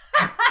 Oh!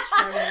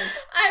 Tremors.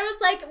 I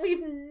was like,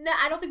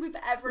 I don't think we've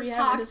ever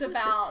talked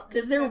about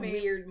because this they're movie.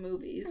 weird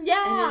movies.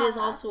 Yeah. And it is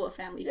also a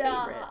family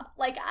favorite.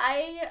 Like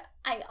I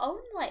own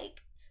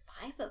like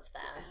 5 of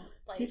them.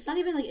 Like It's not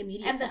even like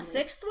immediate and the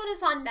family. 6th one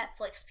is on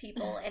Netflix,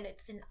 people, and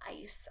it's in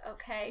ice,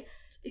 okay?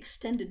 It's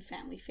extended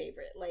family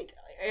favorite. Like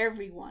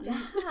everyone.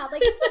 Yeah,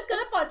 like it's a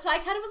good one. So I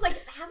kind of was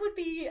like, that would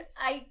be,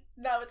 I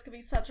know it's going to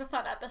be such a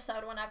fun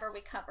episode whenever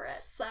we cover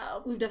it, so.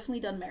 We've definitely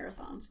done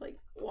marathons, like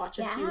watch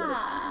a few at a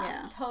time.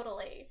 Yeah.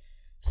 Totally.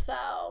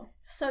 So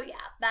yeah,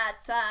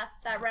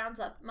 that rounds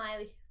up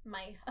my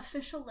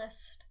official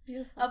list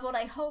Beautiful. of what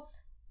I hope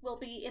will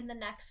be in the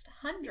next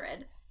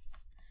 100.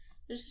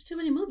 There's just too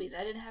many movies.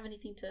 I didn't have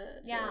anything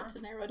to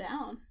narrow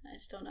down. I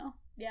just don't know.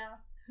 Yeah,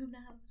 who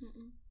knows?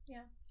 Mm-mm.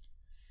 Yeah.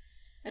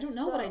 I don't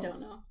know what I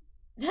don't know.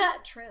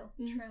 True.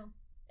 Mhm. True.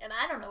 And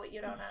I don't know what you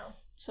don't know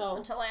So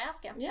until I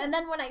ask you. Yeah. And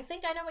then when I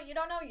think I know what you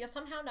don't know, you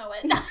somehow know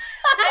it.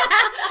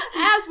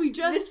 As we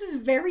just this is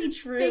very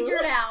true. figured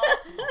out.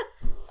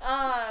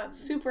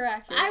 Super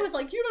accurate. I was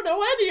like, you don't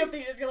know any of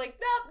these. And you're like,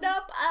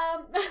 nope.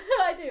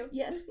 I do.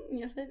 Yes,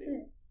 I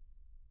do.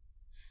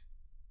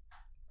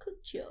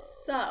 Good job.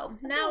 So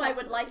now I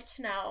would like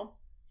to know.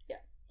 Yeah.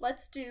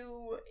 Let's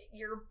do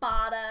your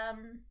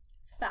bottom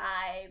 5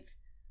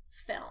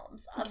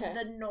 films of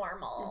the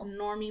normal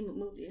normie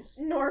movies.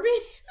 normie.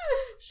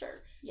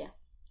 Sure.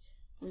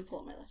 Let me pull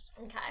up my list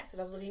Okay. because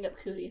I was looking up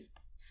cooties.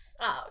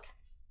 Oh, okay.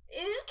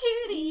 Ew,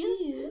 cooties.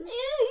 Ew. Ew,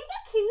 you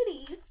got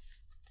cooties.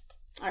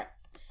 All right.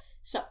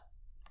 So,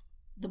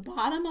 the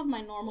bottom of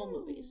my normal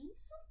movies. This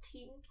is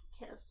teen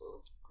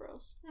kisses.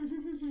 Gross.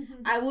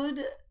 I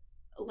would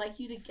like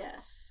you to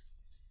guess.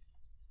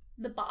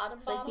 The bottom.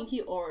 'Cause I think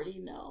you already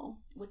know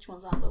which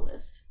one's on the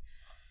list.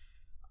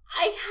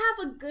 I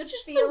have a good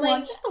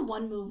feeling. Just the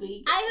one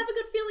movie. I have a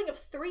good feeling of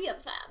 3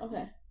 of them.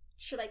 Okay.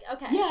 Should I?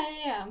 Okay.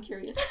 Yeah. I'm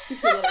curious. See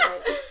if you get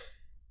it right.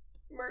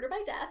 Murder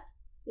by Death.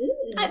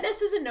 Ooh. And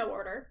this is in no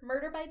order.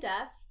 Murder by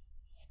Death,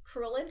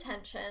 Cruel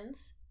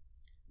Intentions,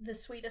 The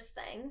Sweetest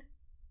Thing.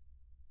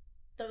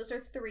 Those are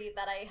 3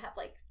 that I have,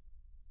 like,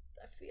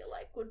 I feel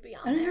like would be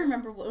on I don't there. even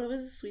remember what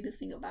was the sweetest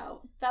thing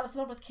about. That was the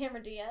one with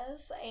Cameron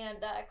Diaz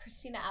and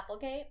Christina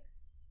Applegate.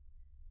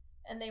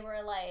 And they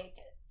were, like,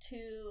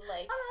 2,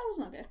 like... Oh,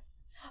 that was okay.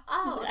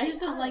 Oh, I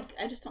just don't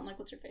like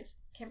what's her face.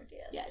 Cameron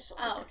Diaz. Yeah, I just don't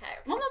Oh, like her. okay.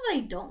 Well, not that I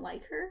don't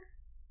like her.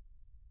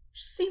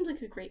 She seems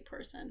like a great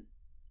person.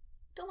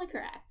 Don't like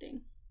her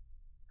acting.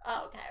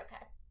 Oh, okay.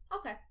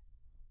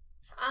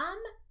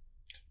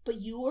 But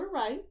you were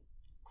right.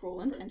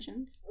 Cruel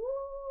Intentions.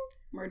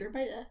 Murder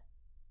by Death.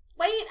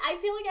 Wait, I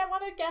feel like I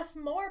want to guess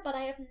more, but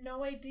I have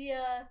no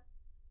idea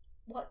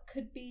what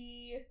could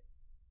be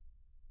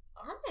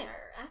on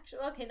there, actually.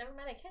 Okay, never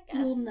mind, I can't guess.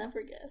 You'll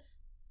never guess.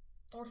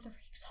 Lord of the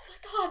Rings, oh my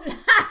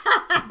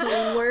god.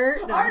 The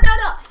word... No. Or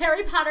no,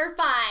 Harry Potter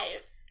 5.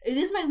 It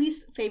is my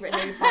least favorite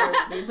Harry Potter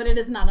movie, but it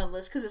is not on the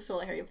list because it's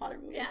still a Harry Potter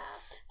movie.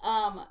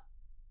 Yeah.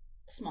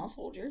 Small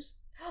Soldiers.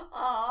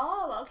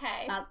 Oh,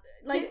 okay.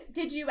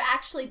 Did you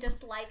actually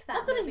dislike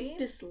that movie? Not that I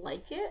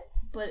dislike it,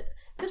 but...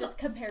 Just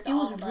compared to it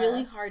was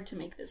really hard to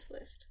make this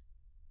list.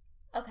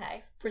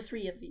 Okay. For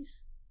 3 of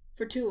these.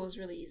 For 2, it was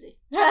really easy.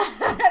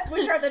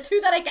 Which are the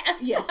 2 that I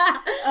guessed. Yes.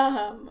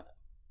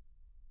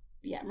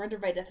 Yeah, Murder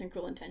by Death and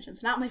Cruel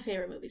Intentions. Not my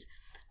favorite movies.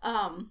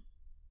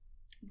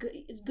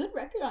 Good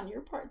record on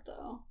your part,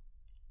 though.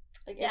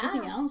 Like,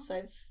 everything else,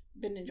 I've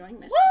been enjoying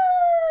myself.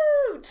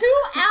 Woo! 2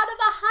 out of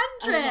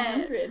 100! Out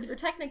of 100. Or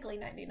technically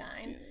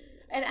 99.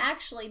 And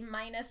actually,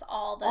 minus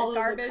all the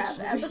garbage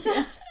episodes.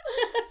 Yeah.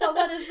 So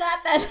what is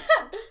that then?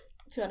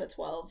 2 out of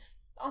 12.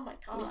 Oh my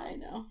god. Yeah, I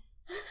know.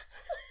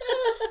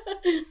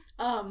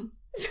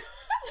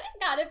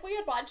 God, if we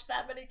had watched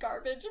that many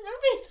garbage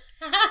movies,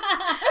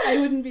 I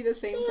wouldn't be the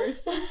same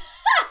person.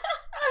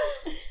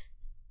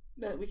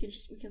 But we can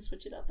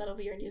switch it up. That'll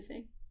be our new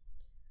thing.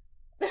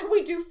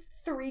 We do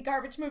 3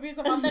 garbage movies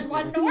a month and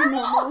 1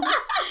 normal.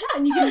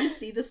 And you can just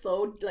see the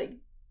slow decline.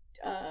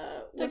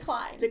 I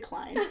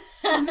was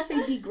gonna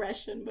say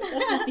digression, but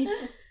that's not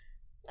even.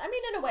 I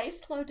mean, in a way,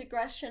 slow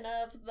digression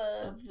of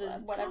the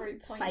whatever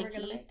point psyche. we're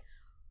gonna make.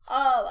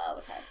 Oh,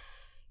 okay.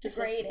 Just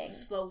degrading,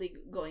 slowly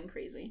going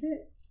crazy.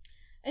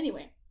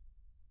 Anyway,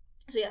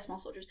 so yeah, Small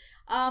Soldiers.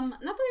 Not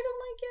that I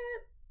don't like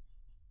it.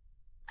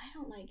 I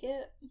don't like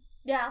it.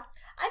 Yeah,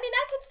 I mean,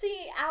 I could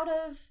see out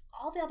of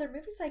all the other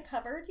movies I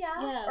covered,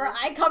 yeah. Or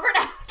I covered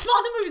out of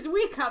all the movies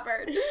we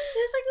covered.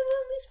 It's like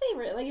the least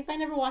favorite. Like, if I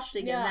never watched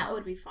it again, that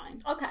would be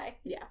fine. Okay.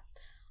 Yeah.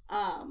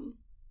 Oh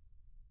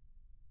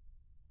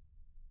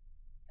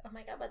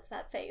my god, what's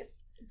that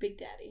face? Big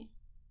Daddy.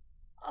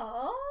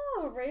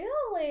 Oh,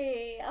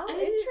 really? Oh, I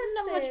interesting. didn't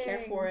have much care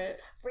for it.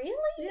 Really?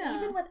 Yeah.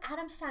 Even with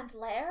Adam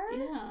Sandler?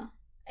 Yeah.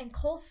 And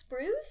Cole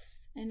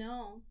Sprouse? I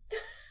know.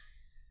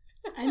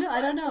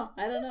 I don't know.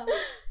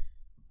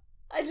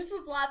 I just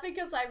was laughing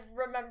because I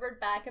remembered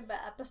back in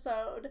the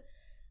episode.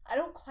 I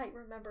don't quite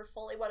remember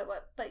fully what it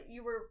was, but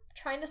you were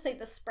trying to say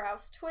the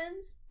Sprouse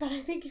twins, but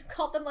I think you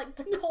called them like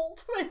the Cole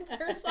twins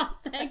or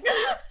something.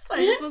 So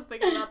I just was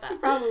thinking about that.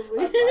 Probably.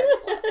 That's why I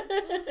was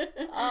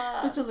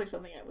laughing. It sounds like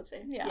something I would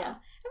say. Yeah. I mean,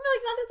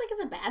 like, not as like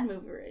it's a bad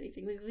movie or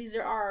anything. Like, these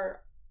are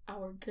our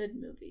good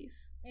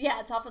movies. Yeah,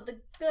 it's off of the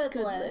good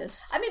list.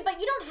 list. I mean, but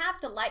you don't have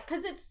to like,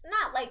 because it's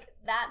not like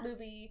that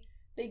movie,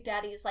 Big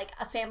Daddy, is like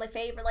a family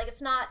favorite. Like,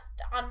 it's not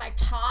on my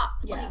top.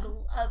 Yeah. Like,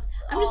 of.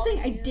 I'm just saying,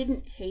 these. I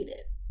didn't hate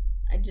it.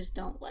 I just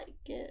don't like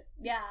it.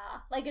 Yeah,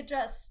 like it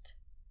just.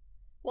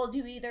 Well, do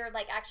you either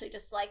like actually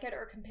dislike it,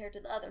 or compared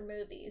to the other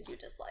movies, you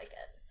dislike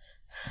it?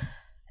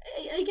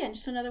 Again,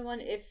 just another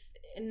one. If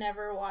I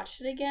never watched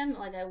it again,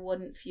 like, I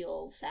wouldn't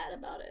feel sad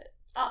about it.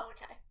 Oh,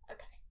 okay.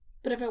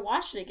 But if I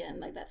watched it again,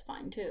 like, that's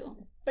fine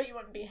too. But you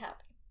wouldn't be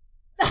happy.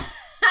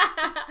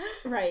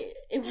 Right.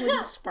 It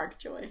wouldn't spark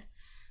joy.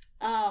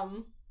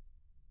 Well,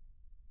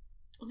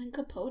 then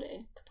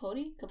Capote.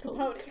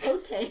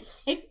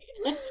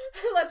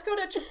 Let's go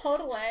to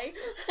Chipotle.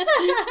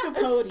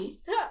 Capote.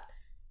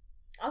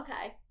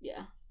 Okay.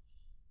 Yeah.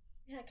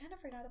 Yeah, I kind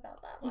of forgot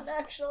about that one,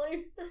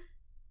 actually.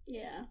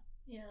 Yeah.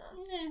 Yeah.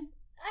 Eh,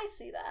 I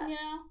see that.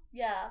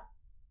 yeah.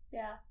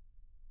 Yeah.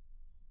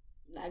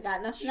 I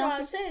got nothing else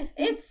to say.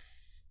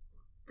 It's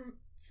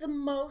the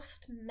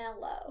most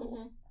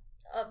mellow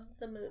of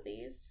the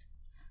movies.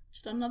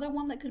 Just another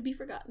one that could be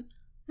forgotten.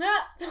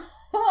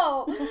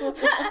 Oh!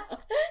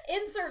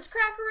 Inserts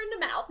cracker into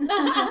mouth.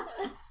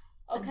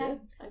 Okay.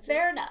 I did.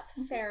 Fair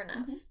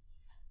enough.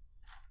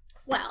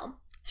 Well,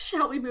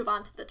 shall we move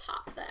on to the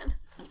top then?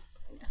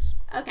 Yes.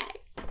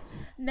 Okay.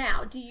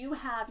 Now, do you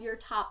have your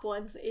top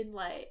ones in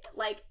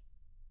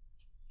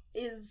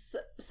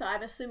so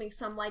I'm assuming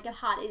Some Like It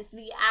Hot is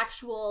the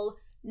actual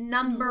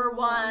number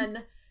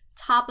one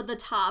top of the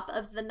top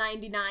of the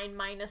 99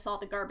 minus all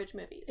the garbage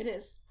movies? It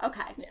is.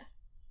 Okay. Yeah.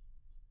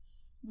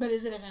 But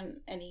is it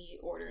in any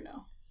order?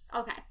 No.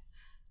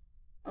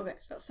 Okay,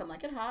 so Some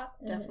Like It Hot,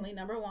 definitely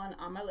number one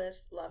on my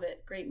list. Love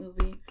it. Great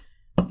movie.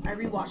 I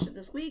rewatched it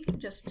this week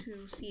just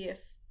to see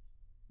if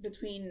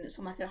between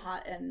Some Like It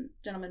Hot and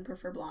Gentlemen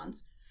Prefer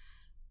Blondes.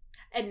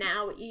 And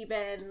now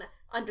even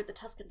Under the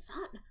Tuscan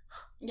Sun.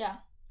 Yeah.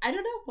 I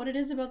don't know what it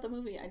is about the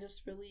movie. I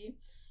just really...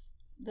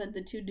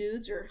 The two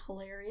dudes are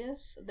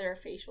hilarious. Their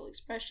facial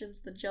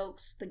expressions, the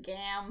jokes, the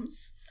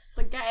gams.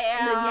 The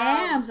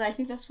gams. I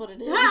think that's what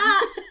it is.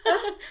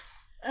 I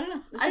don't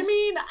know. I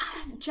mean,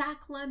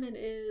 Jack Lemmon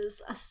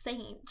is a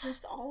saint.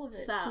 Just all of it.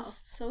 So.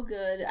 Just so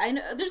good. I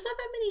know there's not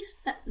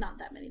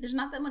that many. There's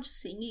not that much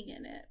singing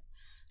in it.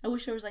 I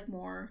wish there was like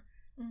more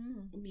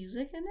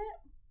music in it.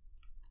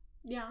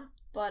 Yeah.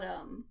 But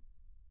I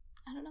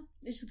don't know.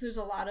 It's just, there's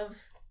a lot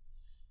of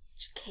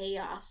just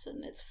chaos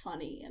and it's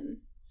funny and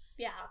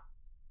yeah.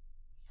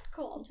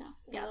 Cool.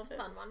 Yeah, it's a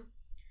fun one.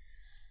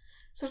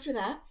 So after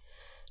that,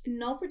 In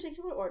no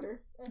particular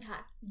order. Okay.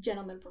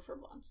 Gentlemen Prefer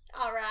Blondes.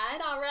 All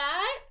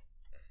right.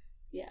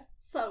 Yeah.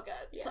 So good.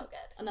 Yeah. So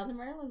good. Another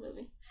Marilyn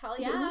movie. Hell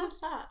Who yeah. would have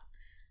thought?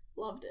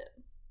 Loved it.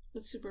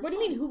 It's super What fun.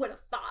 do you mean, who would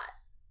have thought?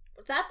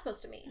 What's that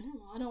supposed to I mean? don't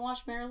know. I don't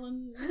watch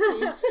Marilyn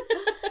movies.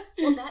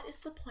 Well, that is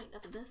the point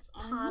of this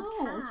podcast. I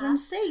know. That's what I'm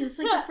saying. It's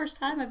like the first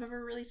time I've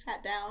ever really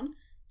sat down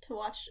to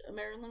watch a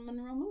Marilyn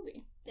Monroe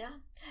movie. Yeah.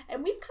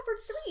 And we've covered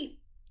 3,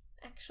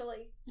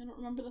 actually. I don't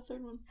remember the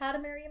third one. How to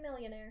Marry a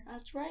Millionaire.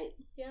 That's right.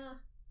 Yeah.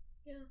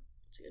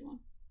 That's a good one.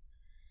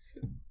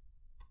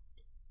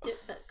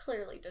 That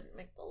clearly didn't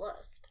make the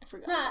list. I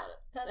forgot about it.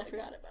 That's I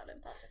forgot about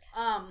it. That's okay.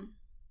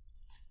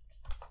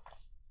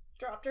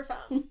 Dropped her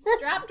phone.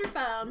 Dropped her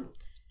phone.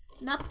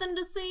 Nothing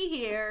to see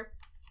here.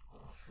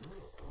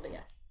 But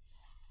yeah.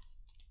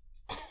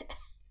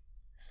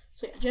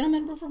 So yeah,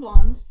 Gentlemen Prefer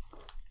Blondes.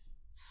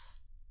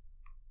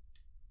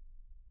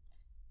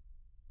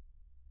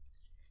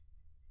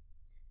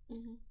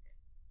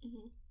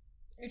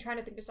 You're trying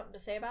to think of something to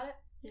say about it?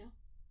 Yeah.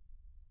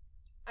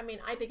 I mean,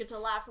 I think it's a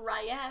laugh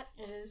riot.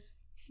 It is.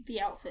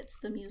 The outfits,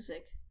 the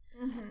music.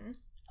 Mm-hmm.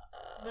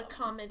 The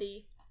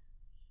comedy.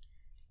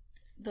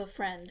 The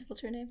friend.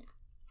 What's her name?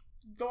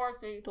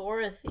 Dorothy.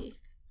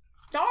 Dorothy.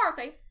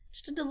 Just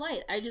Just a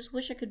delight. I just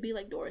wish I could be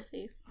like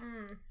Dorothy.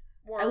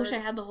 Word. I wish I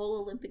had the whole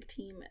Olympic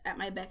team at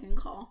my beck and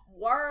call.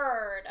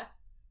 Word.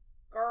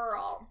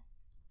 Girl.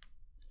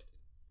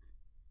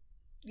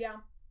 Yeah.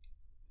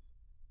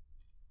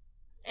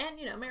 And,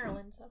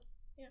 Marilyn, so,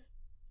 yeah.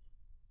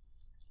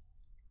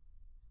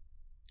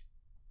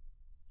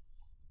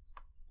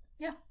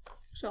 Yeah.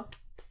 So,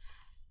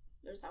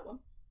 there's that one.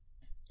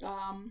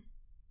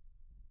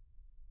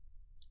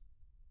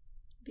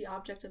 The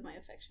Object of My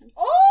Affection.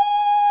 Oh!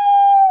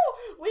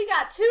 We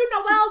got 2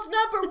 Noel's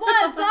number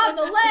 1s on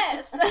the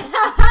list.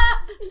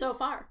 So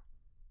far.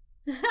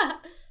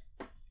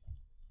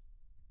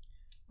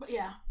 But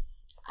yeah.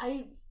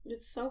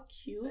 It's so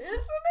cute. Isn't it?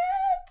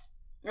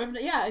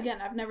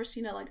 I've never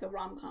seen a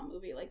rom-com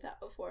movie like that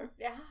before.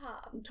 Yeah.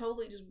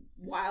 Totally just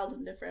wild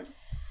and different.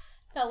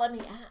 Now let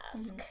me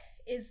ask,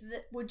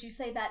 would you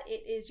say that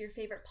it is your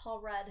favorite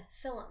Paul Rudd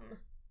film?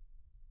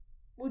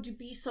 Would you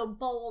be so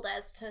bold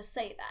as to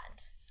say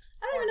that?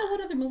 I don't even know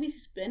what other movies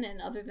he's been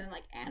in other than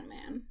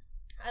Ant-Man.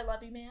 I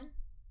Love You Man.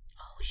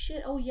 Oh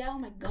shit, oh yeah, oh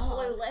my god.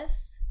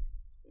 Clueless.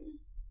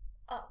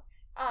 Oh.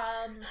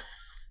 I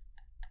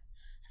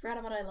forgot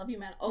about I Love You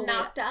Man. Oh,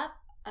 Knocked Up.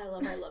 I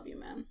Love You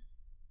Man.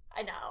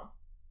 I know.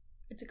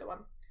 It's a good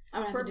one.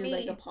 I'm gonna have to do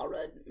me, a Paul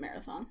Rudd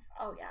marathon.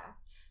 Oh yeah.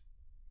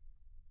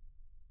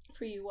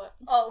 For you, what?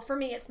 Oh, for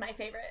me, it's my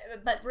favorite,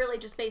 but really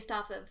just based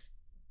off of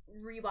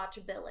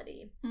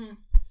rewatchability. Yeah,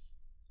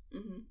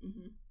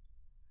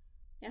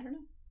 I don't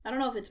know. I don't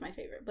know if it's my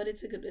favorite, but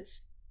it's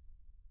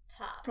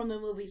Top. From the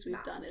movies we've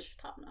notch. done, it's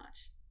top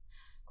notch.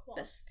 Cool.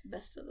 Best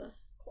of the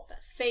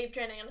best. Fave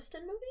Jen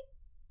Aniston movie?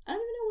 I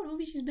don't even know what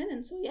movie she's been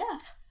in, so yeah.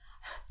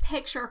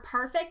 Picture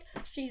Perfect.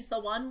 She's the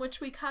One, which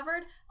we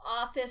covered.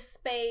 Office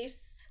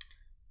Space.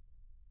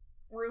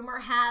 Rumor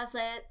Has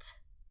It.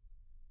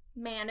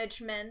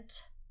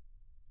 Management.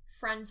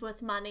 Friends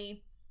with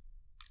Money.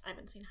 I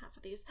haven't seen half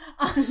of these.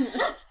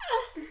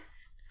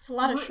 It's a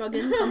lot of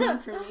shrugging coming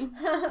from me.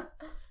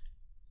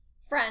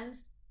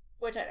 Friends,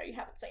 which I know you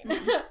haven't seen.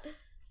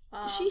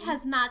 She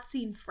has not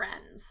seen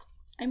Friends.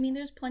 I mean,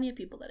 there's plenty of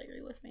people that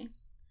agree with me.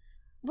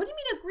 What do you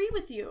mean agree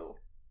with you?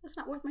 It's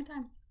not worth my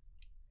time.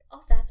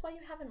 Oh, that's why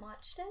you haven't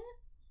watched it?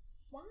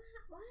 What?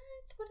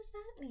 What does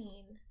that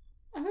mean?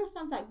 I heard it's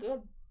not that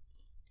good.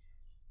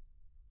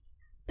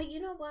 But you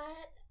know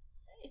what?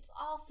 It's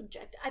all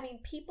subjective. I mean,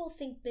 people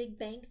think Big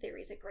Bang Theory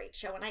is a great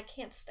show, and I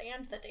can't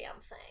stand the damn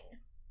thing.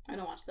 I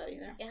don't watch that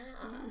either. Yeah.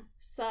 Mm-hmm.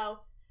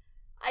 So,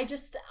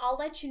 I'll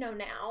let you know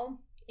now,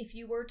 if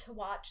you were to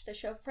watch the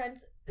show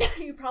Friends,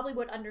 you probably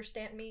would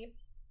understand me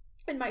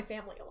and my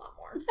family a lot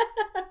more.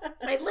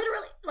 I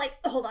literally,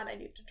 hold on, I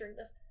need to drink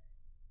this.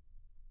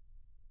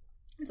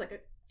 It's like a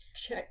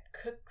chip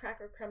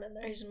cracker crumb in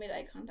there. I just made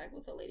eye contact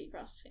with a lady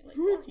across the street,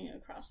 walking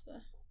across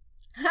the...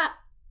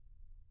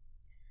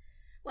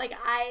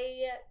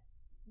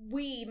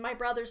 my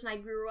brothers and I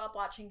grew up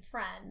watching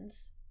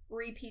Friends,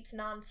 repeats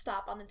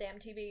nonstop on the damn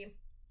TV.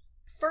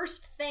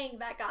 First thing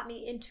that got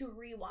me into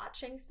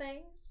rewatching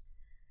things.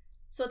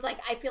 So it's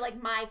I feel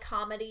like my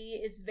comedy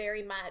is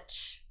very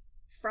much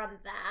from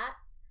that.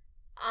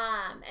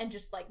 And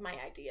just my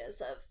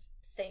ideas of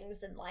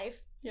things in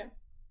life. Yeah.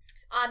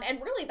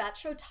 And really that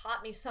show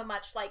taught me so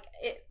much.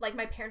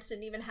 My parents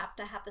didn't even have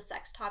to have the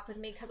sex talk with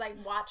me because I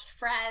watched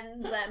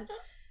Friends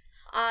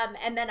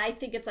and then I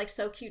think it's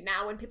so cute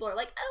now when people are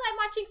like, oh, I'm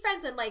watching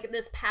Friends, and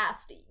this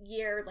past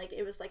year,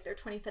 it was their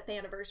 25th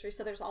anniversary,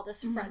 so there's all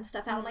this Friends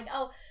stuff out. I'm like,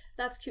 oh,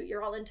 that's cute,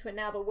 you're all into it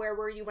now, but where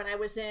were you when I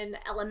was in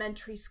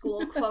elementary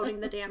school quoting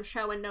the damn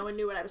show and no one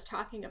knew what I was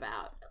talking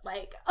about?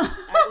 I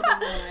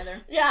wouldn't know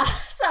either. Yeah,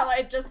 so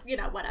I just,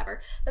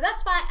 whatever. But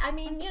that's fine. I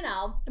mean,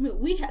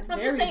 we had I'm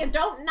just saying,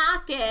 don't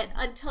knock it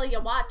until you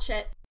watch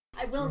it.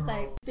 I will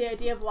say, the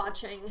idea of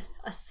watching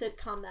a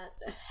sitcom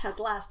that has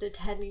lasted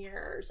 10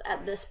 years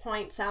at this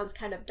point sounds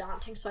kind of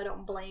daunting, so I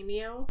don't blame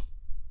you.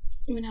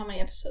 I mean, how many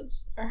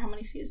episodes? Or how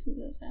many seasons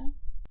is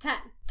it?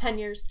 10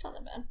 years. It's not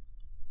that bad.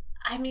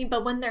 I mean,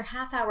 but when they're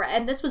half hour,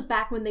 and this was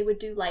back when they would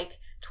do like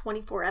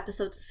 24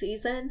 episodes a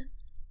season.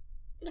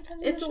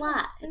 It's a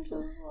lot. It's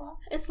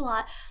a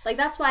lot. Like,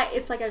 that's why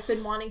it's like I've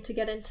been wanting to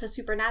get into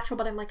Supernatural,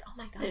 but I'm like, oh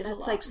my god,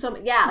 that's like so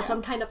many. Yeah, so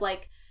I'm kind of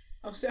like,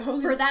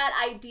 for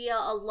that idea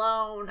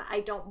alone, I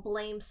don't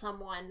blame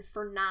someone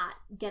for not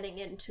getting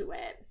into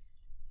it.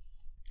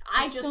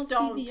 I just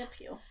don't see the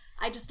appeal.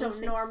 I just don't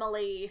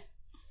normally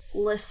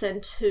listen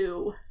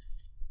to,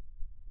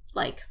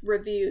 like,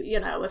 review, you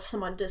know, if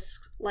someone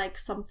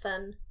dislikes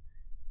something.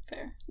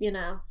 Fair. You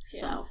know,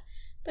 so.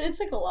 But it's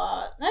like a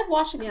lot. I've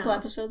watched a couple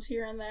episodes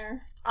here and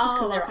there. Just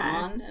because they're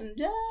on. And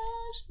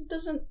just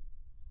doesn't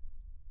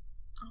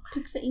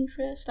pique the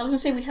interest. I was going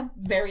to say we have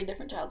very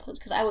different childhoods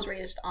because I was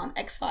raised on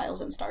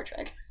X-Files and Star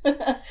Trek.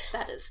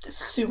 That is different.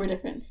 Super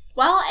different.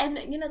 Well, and,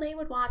 you know, they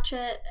would watch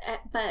it,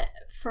 but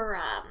for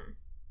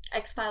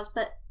X-Files,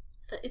 but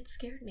it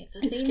scared me.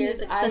 The theme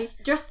music.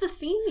 Just the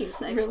theme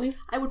music. Really?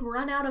 I would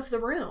run out of the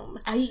room.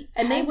 They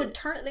would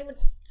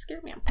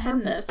scare me on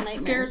purpose. It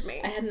scared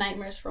me. I had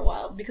nightmares for a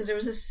while because there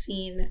was this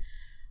scene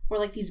where,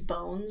 like, these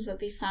bones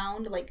that they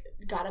found, like,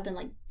 got up and,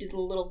 like, did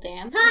a little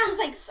dance. Which was,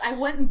 like, I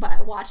went and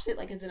watched it,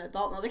 like, as an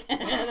adult, and I was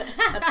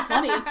like, that's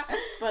funny.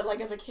 But,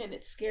 like, as a kid,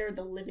 it scared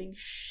the living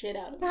shit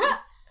out of me.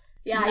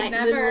 Yeah,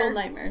 literal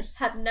nightmares.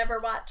 Have never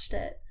watched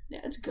it.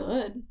 Yeah, it's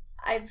good.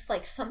 I've,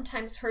 like,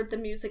 sometimes heard the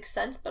music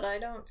since, but I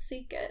don't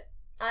seek it.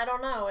 I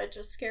don't know, it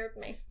just scared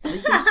me.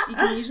 You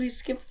can usually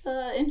skip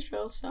the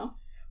intro, so.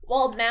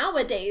 Well,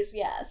 nowadays,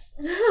 yes.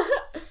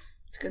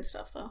 It's good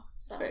stuff, though.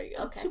 It's very good.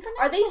 Okay.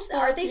 Are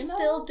they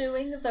still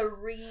doing the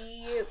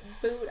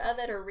reboot of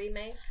it or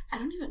remake? I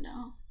don't even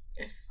know.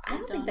 I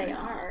don't think they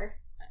are.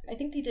 I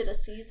think they did a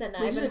season.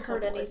 I haven't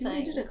heard anything. I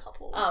think they did a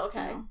couple. Oh, okay.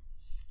 I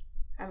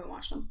haven't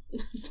watched them.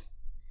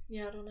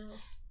 Yeah, I don't know.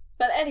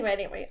 But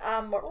anyway,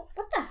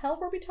 what the hell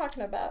were we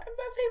talking about?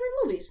 My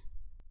favorite movies.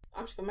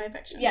 I'm just going my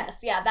affection.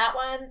 Yes, yeah, that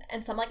one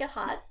and Some Like It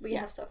Hot we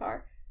have so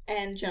far.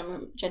 And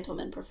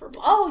Gentlemen Prefer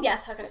Blondes. Oh,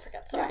 yes, how could I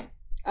forget? Sorry. Yeah.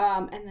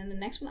 And then the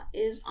next one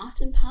is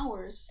Austin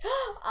Powers.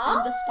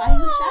 And The Spy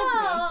Who Shagged Me.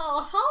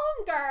 Oh,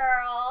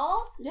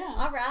 homegirl. Yeah.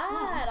 All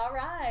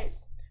right.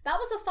 That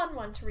was a fun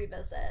one to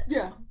revisit.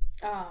 Yeah.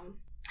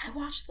 I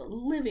watched the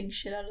living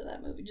shit out of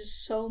that movie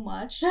just so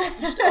much.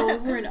 Just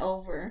over and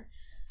over.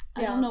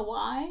 I don't know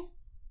why.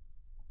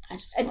 I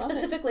just love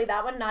specifically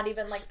that one, not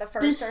even like the first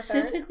or third?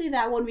 Specifically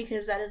that one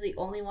because that is the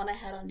only one I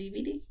had on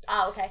DVD.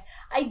 Oh, okay.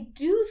 I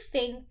do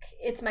think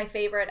it's my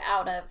favorite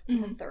out of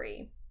the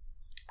three.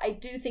 I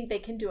do think they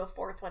can do a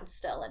fourth one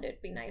still, and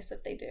it'd be nice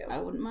if they do. I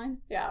wouldn't mind.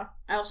 Yeah.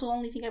 I also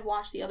only think I've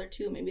watched the other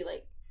two maybe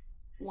like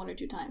 1 or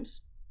 2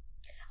 times.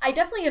 I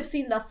definitely have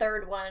seen the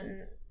third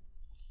one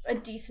a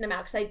decent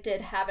amount because I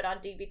did have it on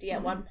DVD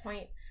at one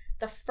point.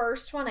 The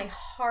first one, I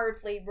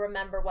hardly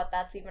remember what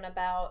that's even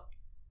about.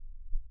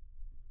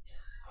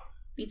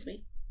 Beats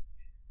me.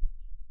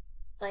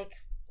 Like,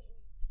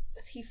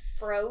 was he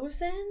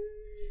frozen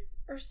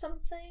or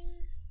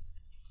something?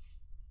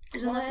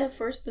 Isn't that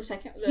the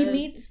second? He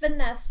meets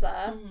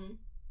Vanessa. Mm-hmm.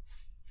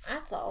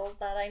 That's all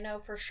that I know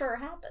for sure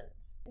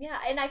happens. Yeah,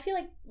 and I feel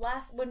like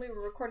when we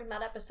were recording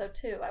that episode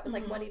too, I was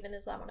like, what even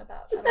is that one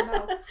about? I don't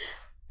know.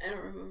 I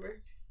don't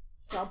remember.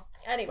 Well,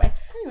 anyway.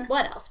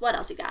 What else? What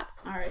else you got?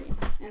 Alrighty.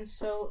 And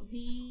so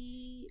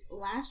the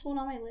last one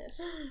on my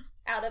list.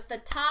 Out of the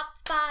top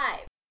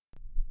 5.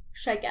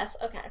 Should I guess?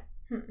 Okay.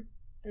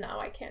 No,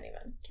 I can't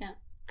even. Can't.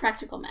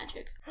 Practical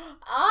Magic.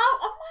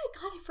 Oh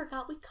my god, I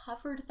forgot we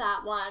covered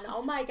that one.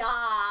 Oh my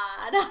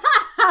god.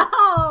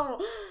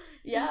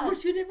 Yeah. We're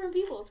 2 different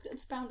people.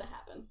 It's bound to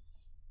happen.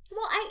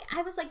 Well,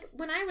 I was like,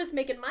 when I was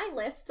making my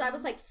lists, I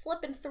was like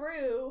flipping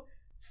through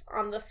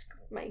on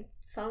my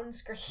phone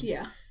screen.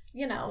 Yeah.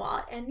 You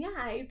know, and yeah,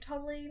 I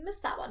totally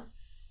missed that one.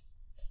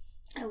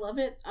 I love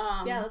it.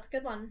 Yeah, that's a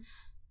good one.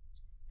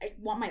 I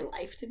want my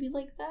life to be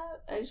like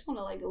that. I just want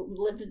to, like,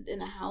 live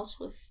in a house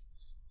with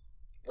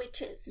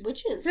witches.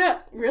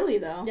 Yeah. Really,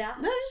 though. Yeah.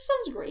 That just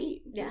sounds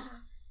great. Yeah.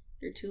 Just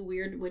your 2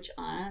 weird witch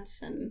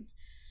aunts and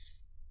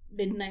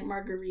midnight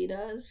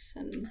margaritas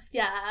and...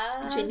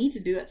 Yeah. Which I need to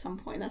do at some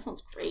point. That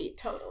sounds great.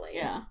 Totally.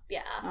 Yeah.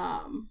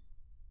 Yeah.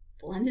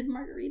 Blended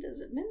margaritas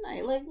at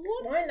midnight. Like,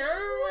 what? Why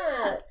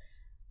not?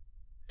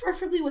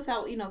 Preferably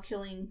without,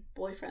 killing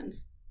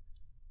boyfriends.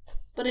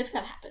 But if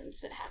that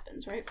happens, it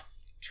happens, right?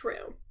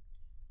 True.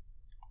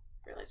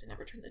 I realized I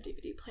never turned the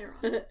DVD player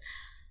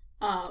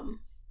on.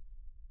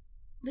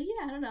 But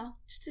yeah, I don't know.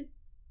 Just a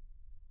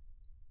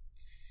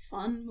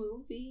fun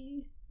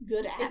movie.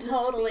 Good atmosphere. It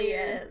totally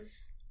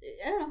is.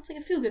 I don't know. It's like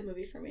a feel-good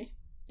movie for me.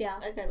 Yeah.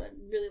 Like, I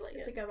really like it.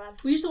 It's a good one.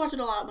 We used to watch it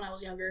a lot when I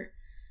was younger.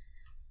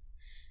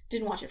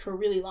 Didn't watch it for a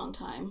really long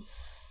time.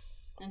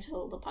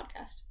 Until the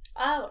podcast.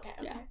 Oh, okay.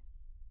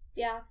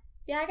 Yeah.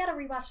 Yeah, I gotta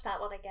rewatch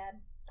that one again.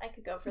 I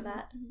could go for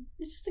that. Mm-hmm.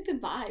 It's just a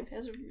good vibe.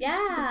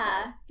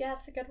 Yeah,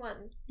 it's a good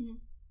one. Mm-hmm.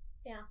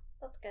 Yeah,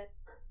 that's good.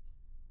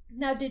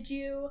 Now, did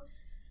you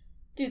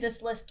do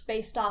this list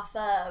based off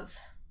of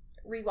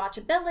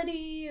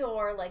rewatchability,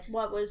 or like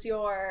what was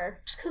your...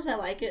 Just because I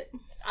like it.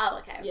 Oh,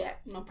 okay. Yeah,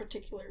 no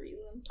particular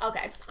reason.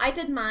 Okay. I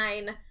did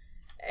mine,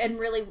 and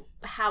really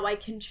how I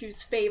can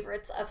choose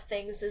favorites of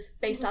things is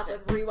based off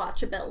of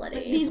rewatchability.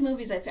 But these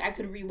movies, I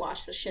could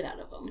rewatch the shit out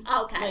of them.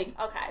 Okay.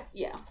 Okay.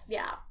 Yeah.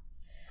 Yeah.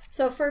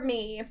 So for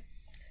me,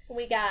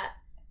 we got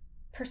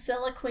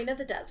Priscilla, Queen of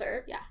the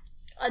Desert. Yeah.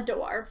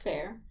 Adore.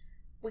 Fair.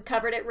 We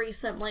covered it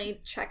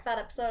recently. Check that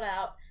episode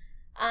out.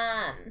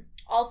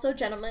 Also,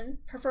 Gentlemen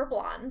Prefer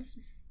Blondes.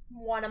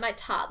 One of my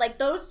top... Like,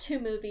 those two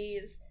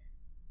movies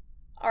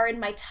are in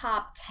my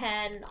top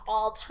 10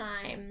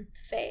 all-time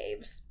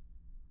faves.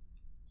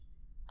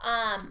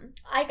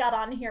 I got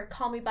on here,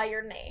 Call Me By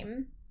Your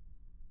Name.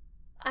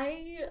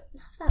 I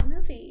love that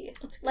movie.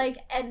 Like,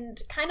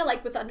 and kind of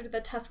like with Under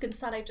the Tuscan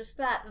Sun,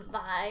 that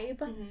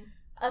vibe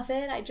of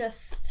it. I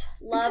just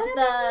love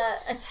the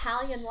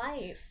Italian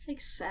life.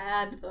 Like,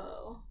 sad,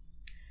 though.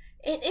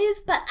 It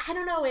is, but I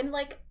don't know, in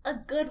like a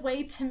good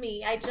way to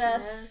me. I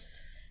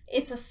just,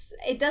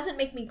 it doesn't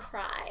make me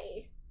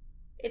cry.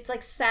 It's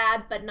like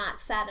sad, but not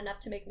sad enough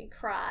to make me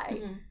cry.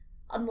 Mm-hmm.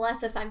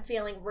 Unless if I'm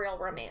feeling real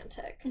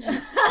romantic.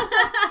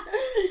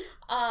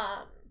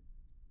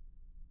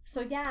 So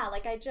yeah,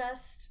 like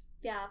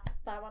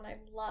that one I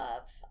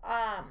love.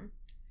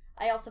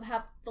 I also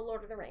have The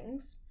Lord of the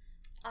Rings,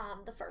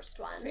 the first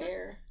one.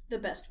 Fair. The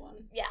best one.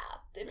 Yeah,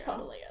 it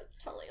totally is.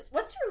 Totally is.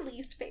 What's your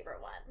least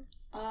favorite one?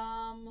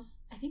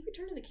 I think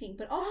Return of the King,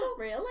 but also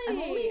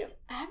really,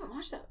 I haven't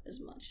watched that as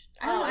much.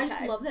 I don't know. I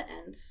just love the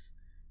ends.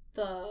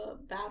 The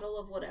Battle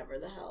of whatever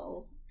the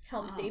hell.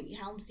 Helm's Deep.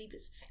 Helm's Deep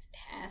is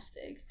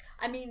fantastic.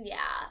 I mean,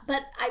 yeah,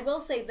 but I will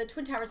say the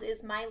Twin Towers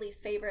is my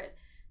least favorite,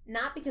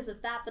 not because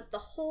of that, but the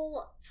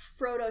whole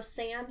Frodo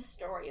Sam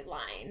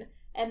storyline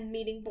and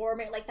meeting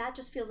Boromir, like that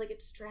just feels like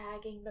it's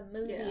dragging the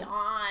movie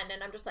on,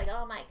 and I'm just like,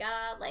 oh my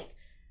god, like,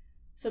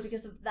 so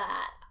because of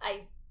that,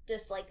 I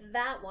dislike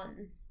that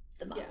one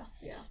the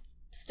most. Yeah.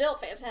 Still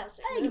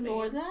fantastic. I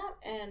ignore that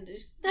and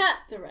just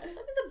the rest.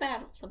 I mean,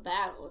 the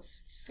battle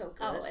is so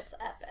good. Oh, it's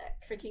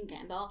epic. Freaking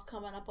Gandalf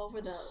coming up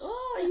over the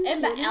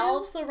and the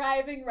elves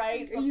arriving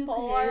right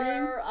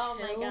before. Oh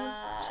chills, my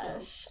gosh,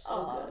 chills.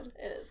 So good.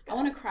 It is good. I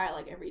want to cry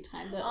like every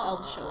time the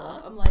elves show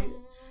up. I'm like,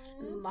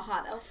 the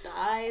hot elf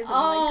dies.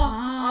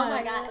 Oh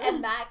my god!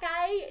 And that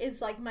guy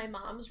is like my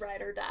mom's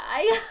ride or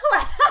die.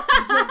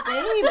 He's like,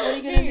 babe, what are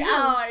you gonna do?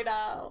 Oh, I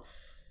know.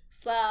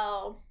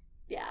 So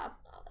yeah.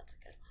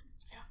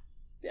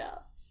 Yeah.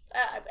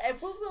 And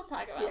we'll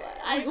talk about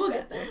that. We'll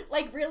get there.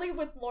 Like, really,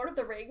 with Lord of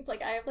the Rings,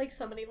 like, I have, like,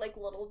 so many, like,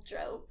 little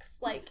jokes.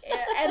 Like,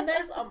 and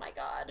there's, oh my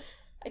god.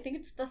 I think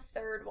it's the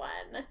third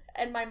one.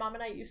 And my mom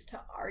and I used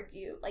to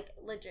argue, like,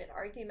 legit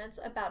arguments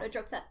about a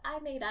joke that I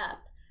made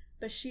up.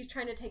 But she's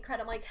trying to take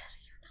credit. I'm like,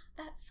 you're not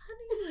that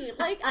funny.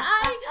 Like,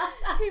 I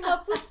came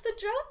up with the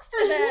joke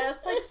for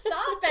this. Like,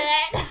 stop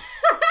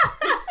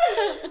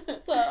it.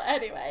 So,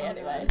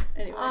 anyway.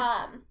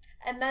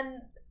 And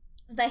then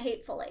The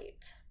Hateful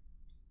Eight.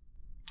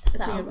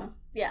 That's a good one.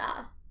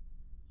 Yeah.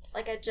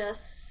 Like, I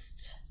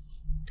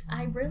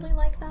really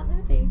like that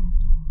movie.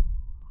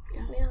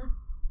 Yeah.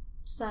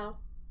 So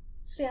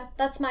yeah,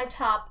 that's my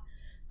top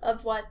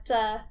of what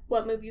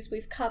movies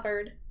we've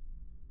covered.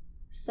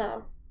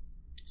 So.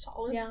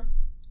 Solid. Yeah.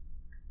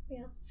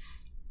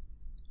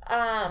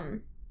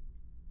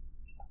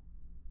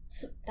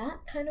 So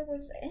that kind of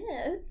was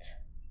it.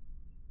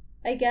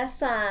 I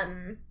guess,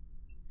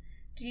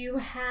 do you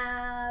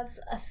have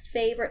a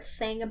favorite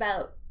thing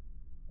about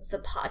the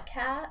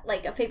podcast?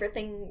 Like a favorite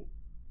thing,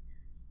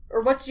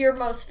 or what's your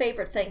most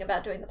favorite thing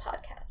about doing the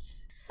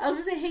podcast? I was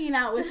gonna say hanging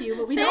out with you,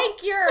 but we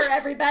Thank you,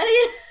 everybody.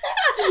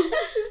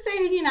 Stay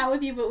hanging out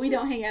with you, but we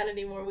don't hang out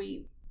anymore.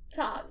 We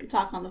talk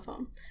on the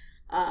phone.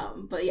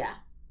 But yeah,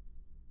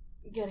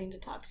 getting to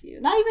talk to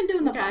you. Not even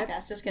doing the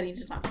podcast, just getting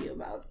to talk to you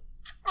about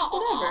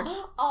whatever.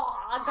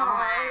 Oh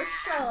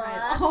gosh.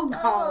 Oh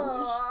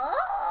gosh.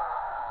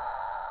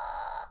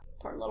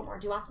 Pour a little more.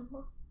 Do you want some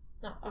more?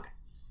 No. Okay.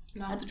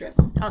 No, I had to drip.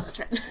 Oh, that's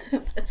right.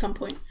 At some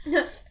point.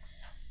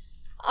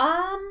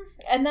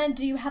 And then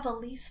do you have a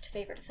least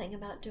favorite thing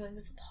about doing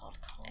this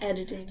podcast?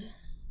 Editing.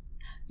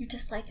 You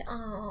just like,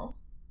 but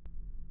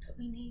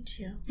we need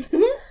you.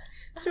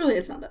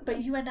 It's not that bad.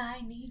 But you and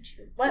I need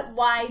you.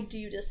 Why do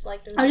you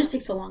dislike doing it just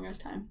takes the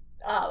longest time.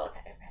 Oh,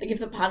 okay. Like if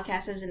the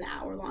podcast is an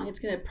hour long, it's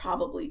going to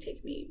probably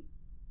take me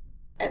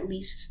at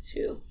least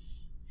 2.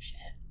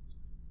 Shit.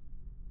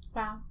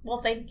 Wow. Well,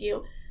 thank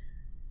you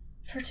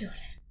for doing it.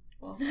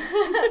 Well,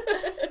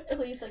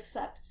 please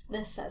accept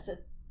this as a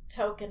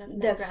token of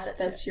gratitude. Gratitude.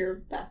 That's your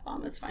Beth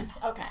bomb. That's fine.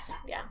 Okay.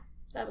 Yeah.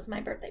 That was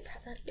my birthday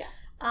present. Yeah.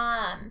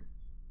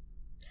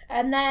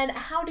 And then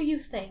how do you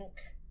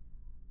think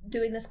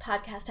doing this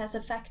podcast has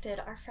affected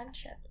our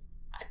friendship?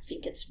 I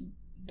think it's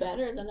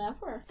better than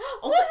ever.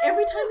 Also,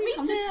 every time you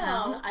come to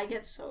town, I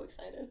get so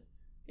excited.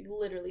 Like,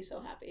 literally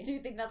so happy. Do you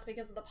think that's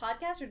because of the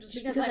podcast or just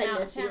because I'm I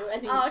miss you? I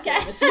think okay.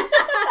 I miss you.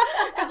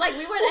 Because, like,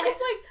 we went...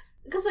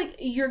 Because, like,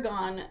 you're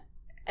gone...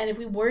 And if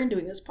we weren't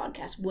doing this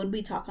podcast, would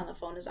we talk on the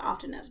phone as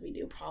often as we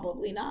do?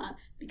 Probably not,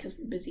 because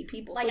we're busy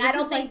people. Like, so I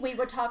don't think we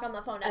would talk on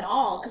the phone at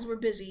all. Because we're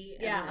busy.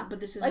 Yeah.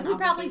 But this is like, an we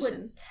probably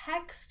obligation. would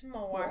text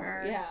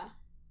more. Yeah.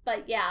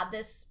 But yeah,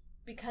 this,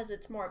 because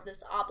it's more of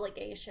this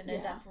obligation,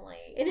 it definitely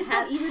it is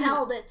has not even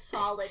held it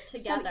solid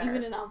together. It's not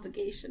even an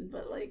obligation,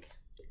 but like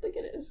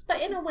it is.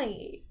 But in a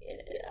way,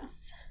 it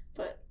is.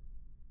 But,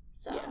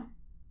 so. Yeah.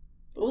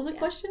 What was the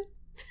question?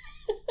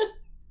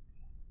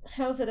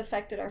 How's it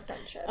affected our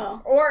friendship?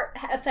 Oh. Or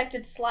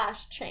affected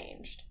 /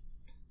 changed?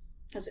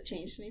 Has it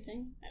changed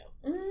anything?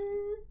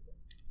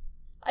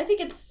 I think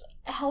it's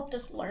helped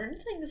us learn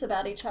things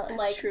about each other. That's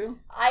like, true.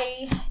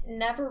 I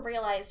never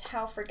realized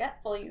how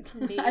forgetful you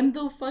can be. I'm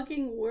the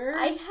fucking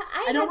worst.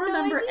 I don't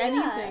remember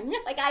anything.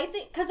 Like, I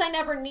think, because I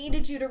never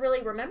needed you to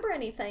really remember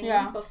anything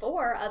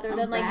before, other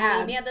than, like,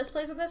 meet me at this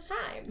place at this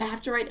time. I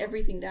have to write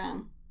everything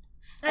down.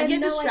 I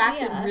get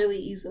distracted really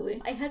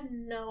easily. I had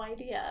no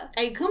idea.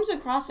 It comes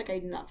across like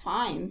I'm not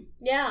fine.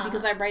 Yeah.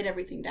 Because I write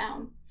everything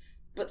down.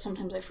 But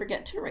sometimes I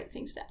forget to write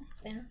things down.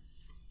 Yeah.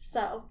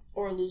 So.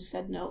 Or lose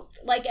said note.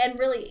 Like, and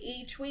really,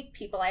 each week,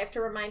 people, I have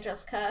to remind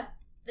Jessica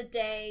the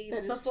day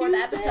that before the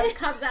episode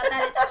comes out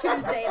that it's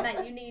Tuesday and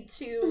that you need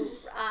to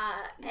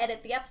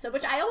edit the episode.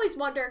 Which I always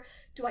wonder,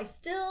 do I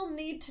still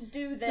need to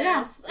do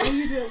this? Yeah,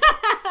 you do.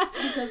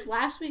 Because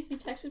last week you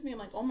texted me, I'm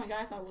like, oh my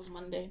god, I thought it was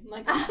Monday. I'm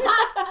like,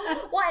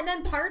 well, and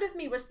then part of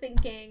me was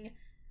thinking,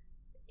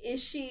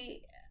 is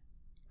she...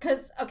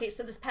 Because, okay,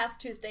 so this past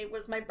Tuesday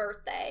was my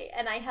birthday,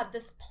 and I had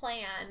this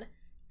plan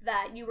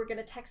that you were going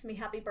to text me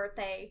happy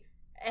birthday,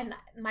 and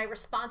my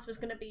response was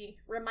going to be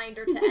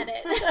reminder to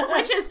edit,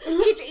 which is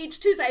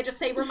each Tuesday I just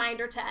say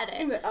reminder to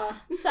edit.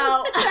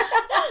 So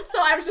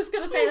I was just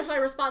going to say as my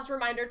response,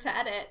 reminder to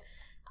edit.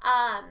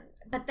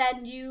 But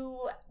then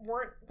you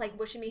weren't, like,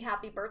 wishing me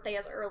happy birthday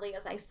as early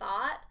as I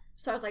thought.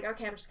 So I was like,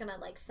 okay, I'm just going to,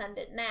 like, send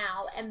it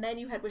now. And then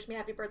you had wished me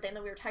happy birthday, and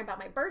then we were talking about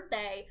my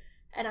birthday.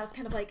 And I was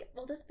kind of like,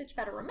 well, this bitch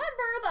better remember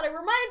that I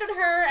reminded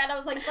her. And I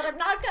was like, but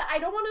I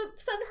don't want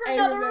to send her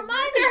another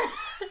reminder.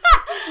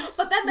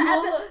 But then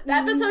the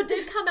episode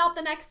did come out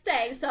the next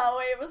day, so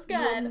it was good.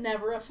 You will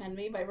never offend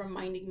me by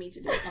reminding me to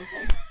do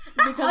something.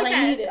 Because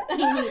I need it.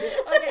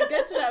 Okay,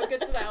 good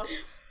to know.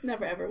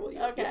 Never ever will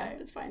you. Okay. Yeah,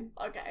 it's fine.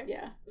 Okay.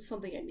 Yeah, it's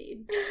something I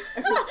need.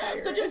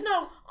 So just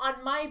know,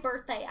 on my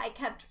birthday, I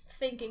kept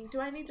thinking, do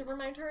I need to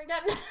remind her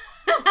again? Do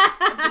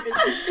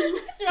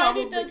I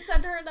need to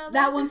send her another?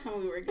 That one time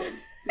we were good.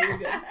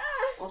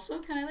 Also,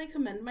 can I, like,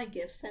 commend my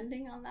gift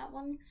sending on that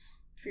one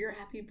for your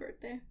happy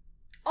birthday?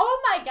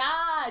 Oh my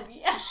god!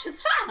 Yeah.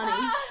 Shit's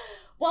funny.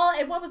 Well,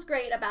 and what was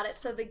great about it,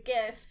 so the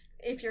GIF,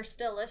 if you're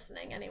still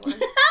listening, anyone.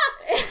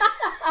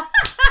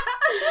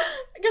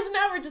 Because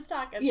now we're just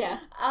talking. Yeah.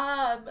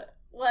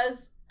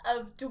 Was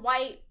of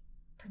Dwight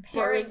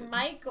preparing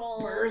Michael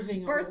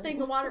birthing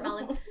a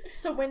watermelon.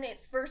 So when it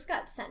first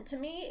got sent to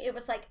me, it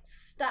was like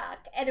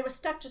stuck, and it was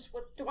stuck just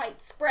with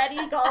Dwight's spread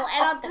eagle,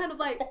 and I'm kind of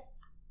like,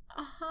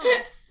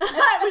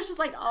 I was just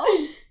like,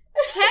 oh,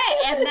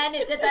 okay, and then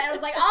it did that. I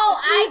was like,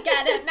 oh, I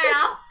get it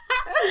now.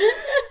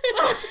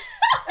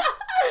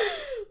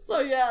 So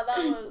yeah,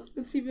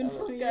 that's even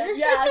funnier. Good.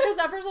 Yeah, because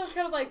at first I was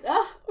kind of like,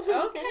 oh,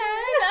 okay,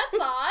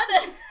 that's odd.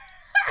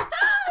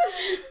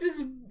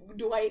 Just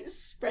Dwight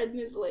spreading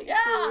his legs. Yeah,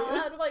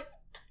 I'm like,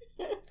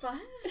 what?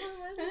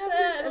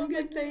 I'm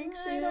good,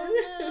 thanks. I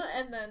don't know.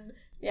 And then,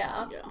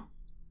 yeah.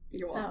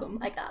 You're welcome.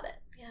 I got it.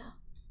 Yeah,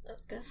 that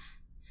was good.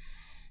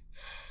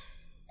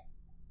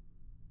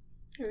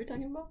 What are we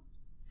talking about?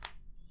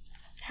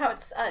 How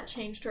it's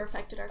changed or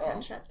affected our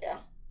friendship. Yeah.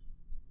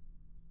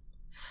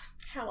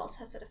 How else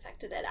has it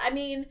affected it? I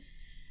mean,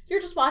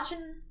 you're just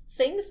watching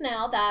things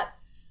now that,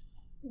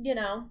 you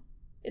know,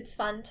 it's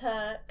fun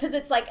to... Because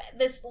it's like,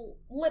 this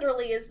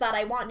literally is that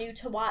I want you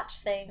to watch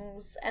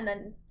things and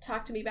then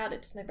talk to me about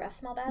it. Does my breath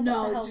smell bad?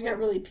 No, it just got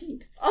really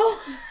pink.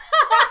 Oh!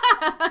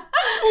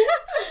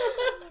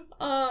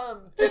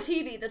 The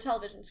TV, the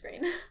television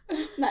screen.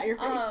 Not your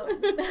face.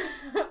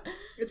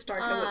 It's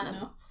dark, I wouldn't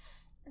know.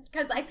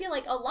 Because I feel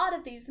like a lot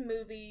of these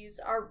movies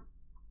are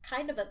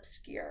kind of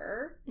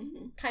obscure,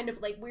 kind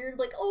of like weird,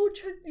 like, oh,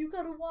 you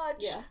gotta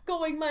watch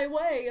Going My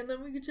Way, and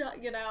then we could,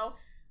 you know.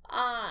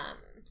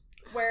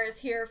 Whereas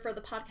here for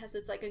the podcast,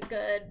 it's like a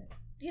good,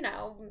 you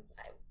know,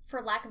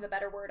 for lack of a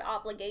better word,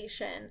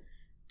 obligation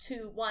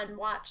to, one,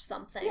 watch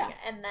something,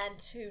 and then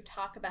to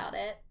talk about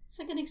it. It's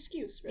like an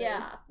excuse, really.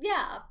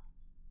 Yeah.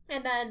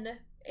 And then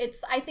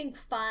it's, I think,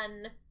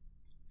 fun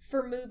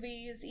for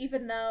movies,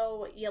 even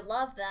though you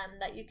love them,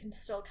 that you can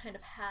still kind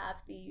of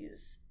have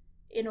these,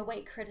 in a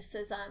way,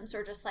 criticisms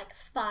or just, like,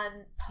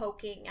 fun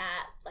poking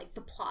at, like,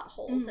 the plot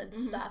holes and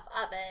stuff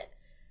of it.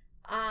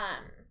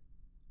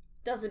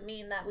 Doesn't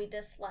mean that we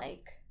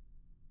dislike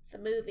the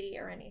movie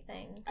or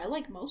anything. I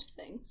like most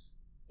things.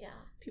 Yeah.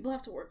 People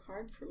have to work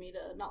hard for me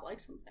to not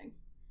like something.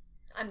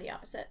 I'm the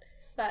opposite.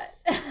 But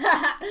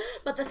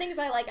but the things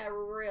I like, I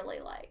really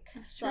like.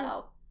 That's true.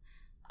 So,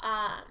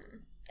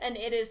 and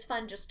it is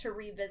fun just to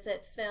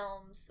revisit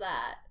films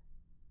that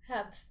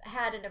have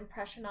had an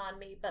impression on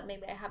me, but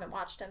maybe I haven't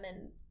watched them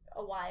in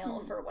a while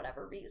for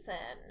whatever reason,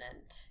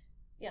 and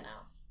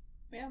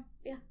Yeah.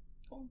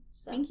 Cool.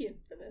 So, Thank you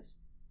for this.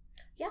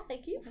 Yeah,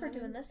 thank you for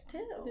doing this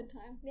too. Good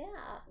time.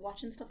 Yeah.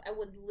 Watching stuff I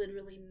would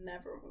literally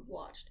never have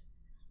watched.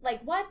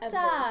 Like what?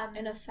 Ever.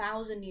 In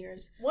 1,000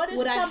 years. What is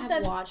would something? I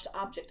have watched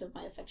Object of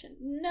My Affection?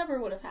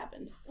 Never would have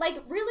happened.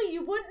 Like really,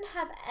 you wouldn't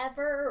have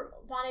ever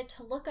wanted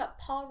to look up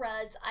Paul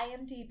Rudd's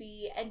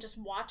IMDb and just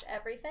watch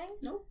everything?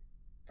 Nope.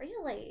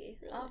 Really?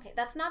 Okay,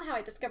 that's not how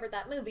I discovered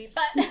that movie,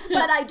 but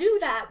I do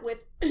that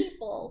with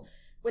people,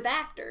 with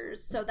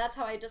actors, so that's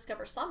how I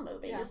discover some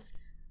movies.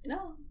 Yeah.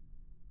 No.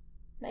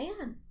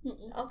 Man.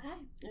 Mm-mm. Okay.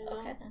 No.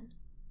 Okay then.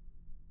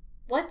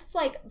 What's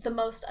like the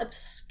most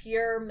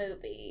obscure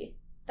movie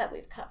that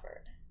we've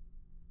covered?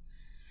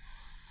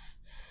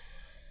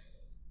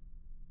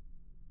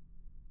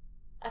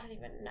 I don't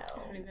even know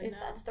if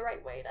that's the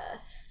right way to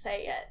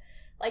say it.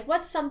 Like,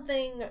 what's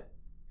something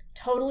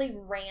totally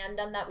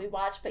random that we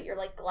watched, but you're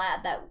like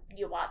glad that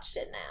you watched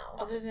it now?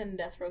 Other than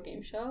Death Row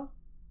Game Show?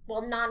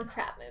 Well,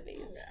 non-crap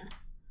movies. Okay.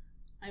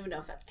 I don't even know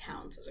if that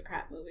counts as a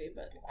crap movie,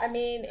 but I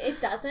mean,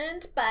 it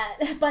doesn't,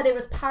 but it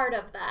was part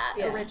of that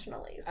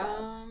originally.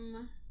 So.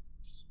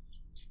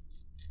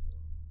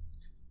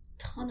 It's a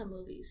ton of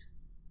movies.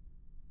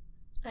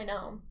 I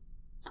know.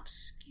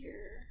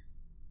 Obscure.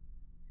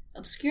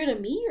 Obscure to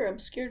me or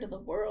obscure to the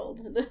world?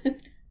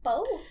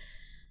 Both.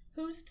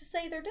 Who's to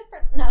say they're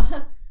different?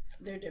 No.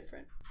 They're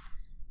different.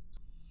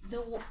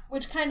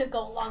 Which kind of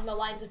go along the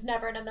lines of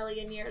never in a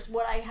million years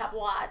would I have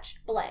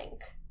watched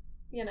blank,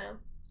 you know?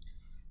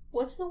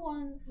 What's the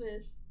one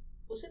with...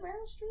 Was it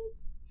Meryl Streep?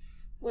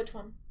 Which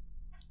one?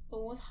 The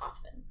one with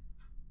Hoffman.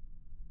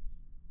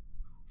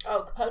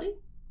 Oh,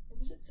 Capote?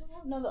 Was it the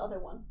one? No, the other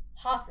one.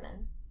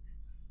 Hoffman.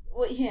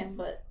 Well, him,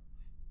 but...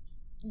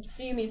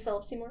 So you mean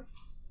Philip Seymour?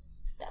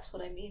 That's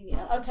what I mean,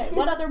 yeah. Okay,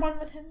 what other one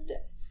with him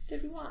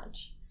did we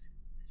watch?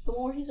 The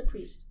one where he's a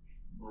priest.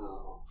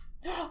 Oh.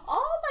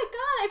 Oh my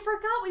god, I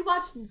forgot we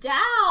watched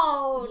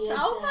Doubt. Yeah,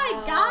 oh my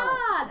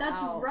god, Doubt.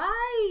 that's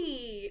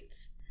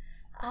right.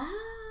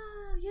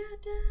 Oh, yeah,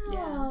 Doubt.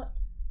 Yeah.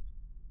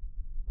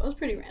 That was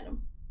pretty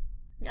random.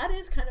 That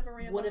is kind of a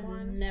random Would have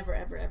one. never,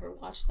 ever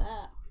watched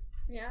that.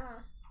 Yeah.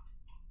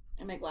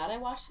 Am I glad I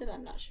watched it?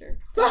 I'm not sure.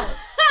 But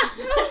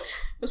it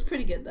was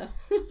pretty good, though.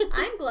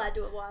 I'm glad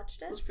to have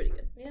watched it. It was pretty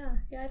good. Yeah,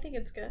 I think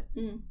it's good.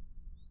 Mm.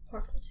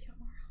 Poor Philip Seymour.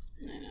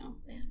 I know.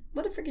 Man.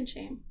 What a freaking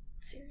shame.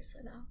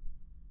 Seriously, though.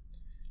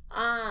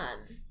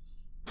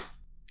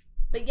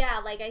 But yeah,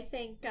 like, I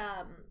think,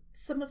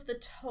 some of the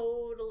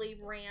totally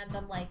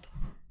random, like,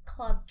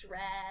 Club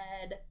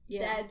Dread,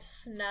 Dead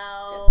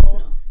Snow.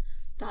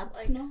 Dead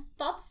like, Snow?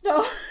 Dead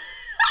Snow.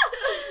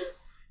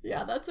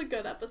 Yeah, that's a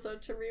good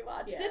episode to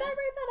rewatch. Yeah. Did I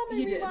rate that on my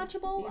You did.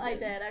 rewatchable? You I did.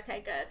 did.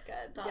 Okay, good.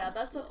 Dead Yeah,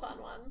 that's Snow. a fun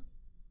one.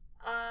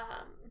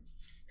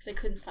 Because I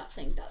couldn't stop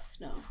saying Dead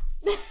Snow.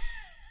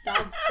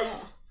 Dead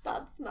Snow.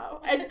 Dead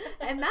Snow.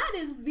 And that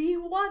is the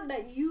one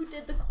that you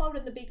did the quote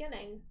in the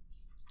beginning.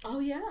 Oh,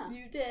 yeah.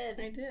 You did.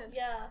 I did.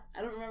 Yeah.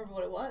 I don't remember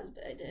what it was,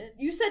 but I did.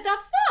 You said Dead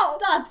Snow.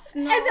 Dead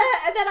Snow.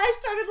 And then I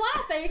started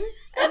laughing,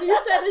 and you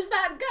said, "Is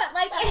that good?"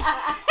 Like,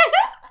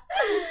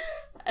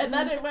 and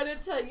then it went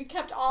into, you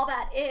kept all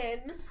that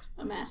in.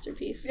 A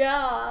masterpiece.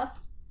 Yeah.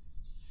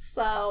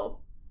 So,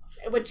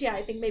 which, yeah,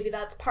 I think maybe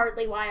that's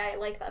partly why I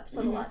like the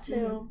episode a lot,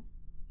 too.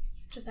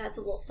 Just adds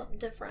a little something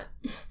different.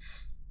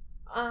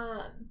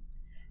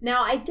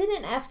 Now, I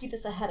didn't ask you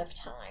this ahead of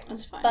time.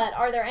 That's fine. But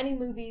are there any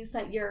movies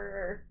that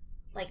you're,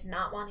 like,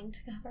 not wanting to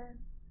cover?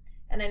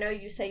 And I know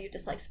you say you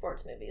dislike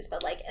sports movies,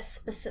 but, like,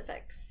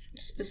 specifics.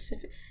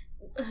 Specific.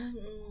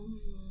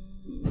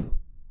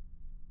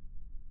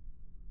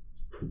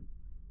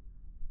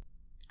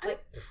 I'm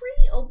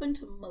pretty open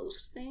to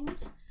most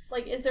things.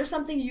 Like, is there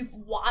something you've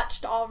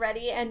watched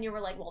already and you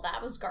were like, well,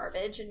 that was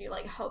garbage, and you,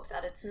 like, hope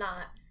that it's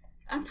not?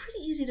 I'm pretty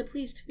easy to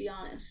please, to be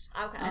honest.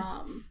 Okay.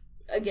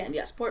 Again,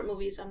 yeah, sport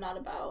movies I'm not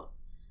about.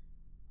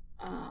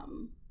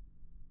 Not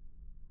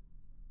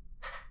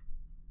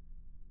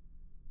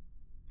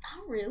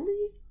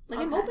really. Like,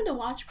 I'm open to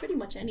watch pretty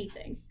much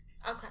anything.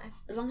 Okay.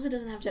 As long as it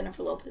doesn't have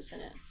Jennifer Lopez in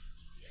it.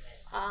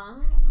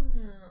 Oh.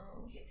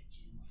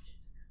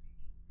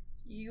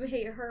 You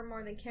hate her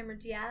more than Cameron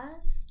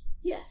Diaz?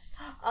 Yes.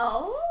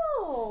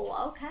 Oh,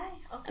 okay.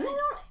 And I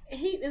don't...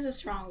 Hate is a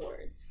strong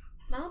word.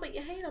 No, but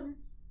you hate him.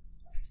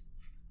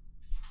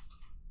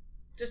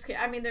 Just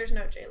kidding. I mean, there's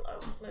no J-Lo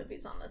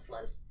movies on this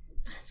list.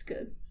 That's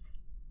good.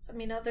 I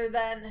mean, other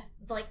than,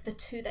 like, the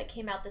two that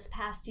came out this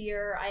past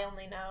year, I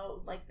only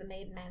know, like, the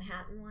Made in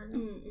Manhattan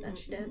one that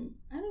she did.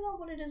 I don't know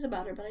what it is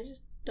about her, but I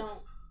just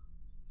don't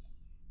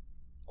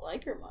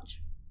like her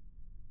much.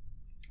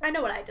 I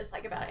know what I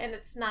dislike about it, and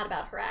it's not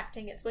about her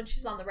acting. It's when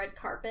she's on the red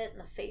carpet and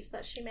the face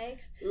that she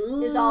makes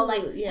is all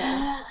like,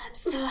 yeah, I'm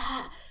so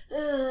hot.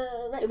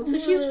 Like, it looks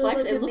like she's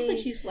flexing. look It at looks me.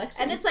 like she's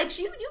flexing. And it's like,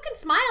 you can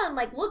smile and,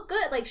 like, look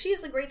good. Like, she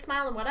has a great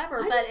smile and whatever,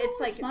 I but just it's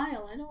don't like...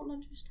 smile. I don't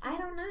understand. I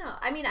don't know.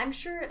 I mean, I'm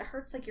sure it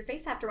hurts, like, your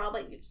face after a while,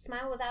 but you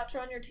smile without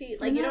showing your teeth.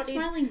 Like, I'm you not don't need...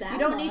 smiling that You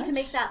don't much. need to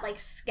make that, like,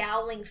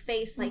 scowling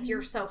face, like,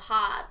 you're so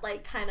hot,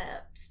 like, kind of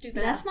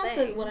stupid That's ass not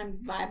thing. the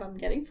vibe I'm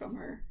getting from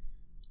her.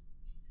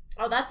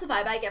 Oh, that's the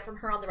vibe I get from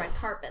her on the red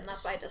carpet, and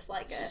that's why I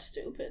dislike it. It's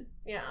stupid.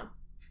 Yeah.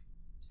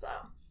 So.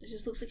 It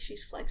just looks like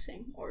she's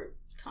flexing, or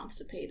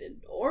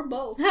constipated, or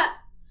both.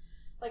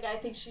 Like, I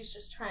think she's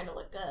just trying to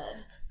look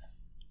good.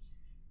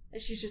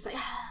 And she's just like,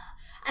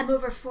 I'm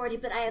over 40,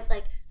 but I have,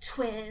 like,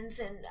 twins,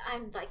 and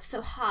I'm, like,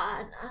 so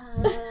hot.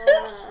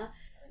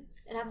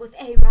 And I'm with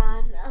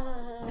A-Rod.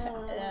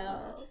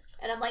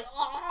 And I'm like,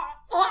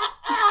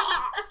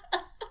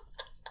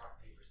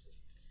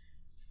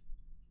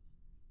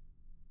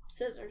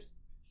 scissors.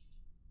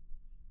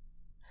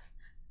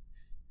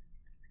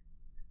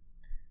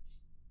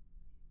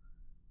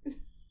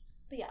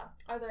 But yeah,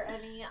 are there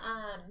any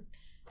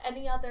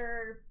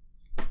other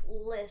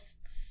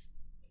lists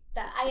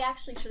that I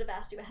actually should have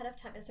asked you ahead of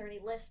time? Is there any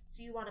lists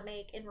you want to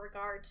make in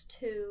regards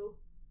to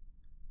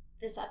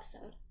this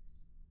episode?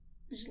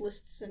 Just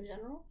lists in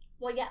general?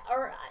 Well, yeah,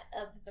 or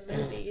of the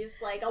movies,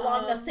 like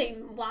along the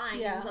same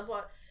lines of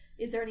what.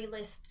 Is there any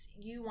lists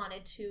you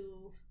wanted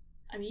to?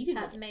 I mean, you could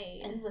have make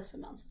made endless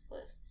amounts of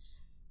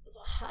lists.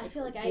 I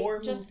feel like war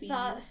I just movies,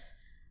 thought.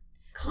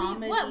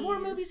 Comedies. What war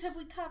movies have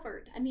we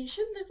covered? I mean,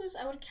 Schindler's List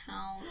I would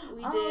count.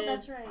 We oh, did.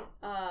 That's right.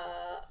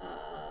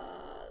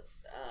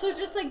 So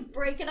just like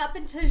break it up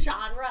into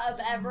genre of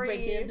every.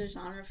 Break it into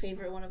genre.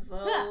 Favorite one of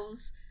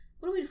those.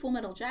 What did we do? Full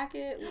Metal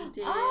Jacket. We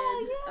did.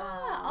 Oh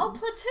yeah.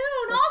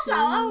 Platoon. Also.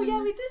 Oh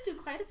yeah, we did do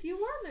quite a few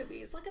war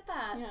movies. Look at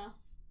that. Yeah.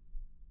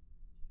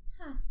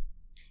 Huh.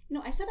 You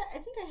know, I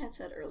think I had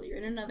said earlier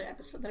in another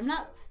episode that I'm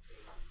not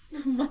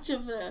much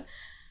of a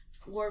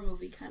war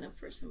movie kind of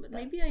person, but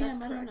maybe I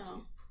am. I don't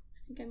know.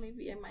 I think I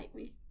might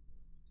be.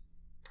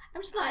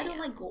 I'm just not. I don't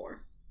like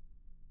gore.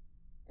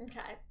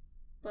 Okay.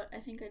 But I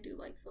think I do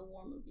like the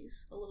war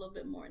movies a little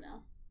bit more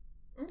now.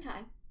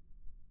 Okay.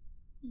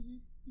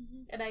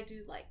 And I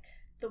do like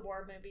the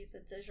war movies.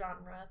 It's a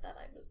genre that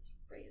I was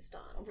raised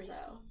on.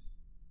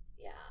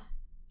 Yeah.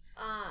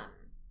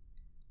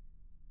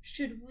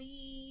 Should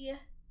we,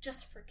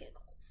 just for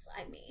giggles,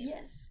 I mean,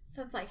 yes,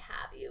 since I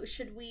have you,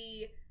 should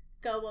we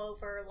go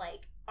over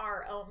like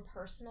our own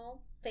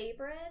personal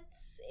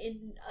favorites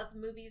of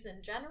movies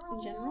in general?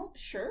 In general,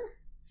 sure.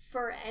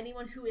 For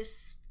anyone who is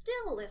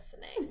still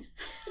listening.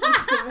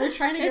 We're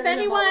trying to get if rid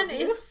anyone of all of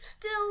you. is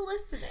still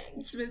listening.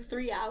 It's been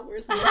 3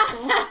 hours.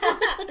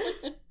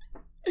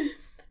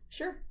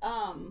 Sure.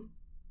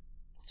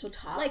 So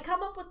top. Like,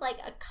 come up with like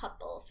a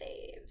couple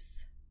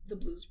faves. The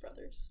Blues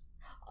Brothers.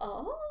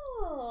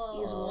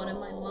 Oh. Is one of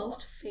my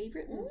most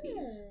favorite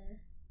movies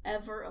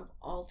ever of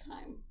all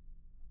time.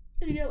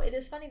 You know, it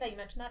is funny that you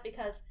mentioned that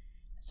because,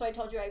 so I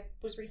told you I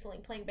was recently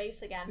playing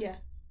bass again. Yeah.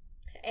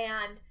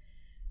 And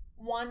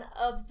one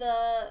of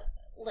the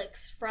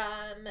licks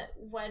from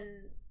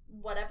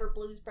whatever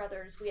Blues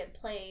Brothers we had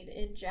played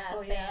in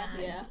jazz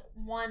band,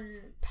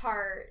 one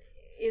part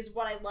is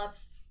what I love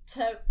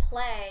to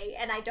play,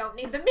 and I don't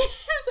need the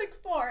music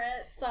for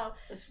it. So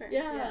that's fair.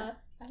 Yeah.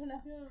 I don't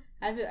know.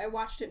 Yeah. I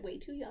watched it way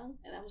too young,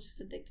 and I was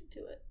just addicted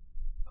to it.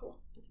 Cool.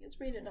 I think it's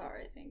rated R,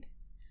 I think.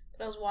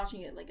 But I was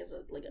watching it like as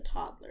a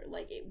toddler.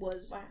 Like it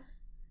was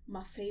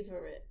my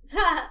favorite.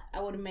 I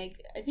would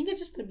make. I think it's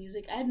just the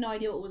music. I had no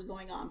idea what was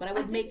going on, but I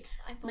would make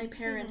my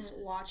parents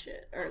watch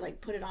it or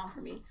like put it on for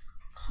me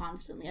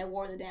constantly. I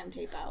wore the damn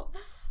tape out.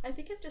 I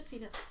think I've just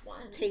seen it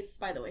once. Tape,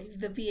 by the way,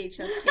 the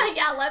VHS tape.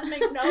 Yeah, let's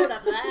make note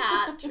of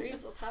that.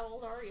 Jesus, how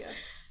old are you?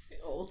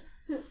 Old.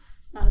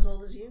 Not as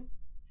old as you.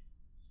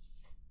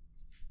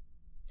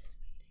 Just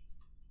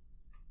waiting.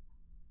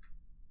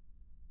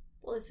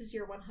 Well, this is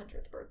your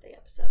 100th birthday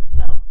episode,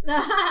 so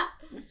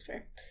that's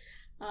fair.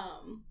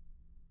 But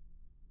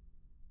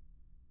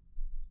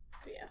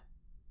yeah,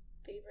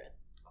 favorite.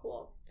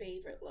 Cool.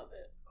 Favorite, love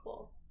it.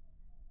 Cool.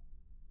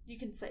 You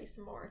can say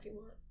some more if you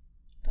want.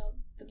 About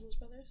the Blues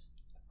Brothers?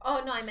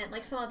 Oh, no, I meant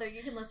like some other,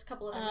 you can list a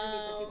couple other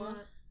movies if you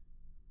want.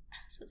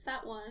 So it's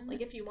that one.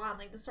 Like if you want,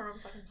 like this is our own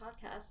fucking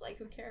podcast, like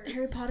who cares?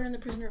 Harry Potter and the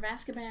Prisoner of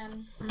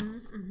Azkaban.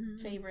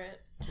 Favorite.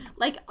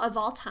 Like of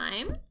all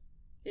time?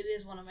 It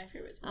is one of my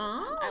favorites of all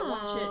time. I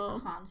watch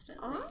it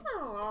constantly.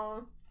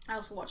 Oh. I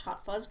also watch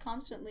Hot Fuzz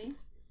constantly.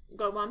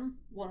 Good one.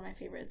 One of my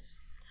favorites.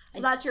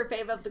 So that's your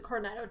fave of the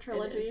Cornetto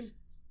trilogy?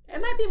 It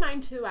might be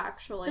mine too,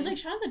 actually. Because like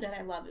Shaun of the Dead,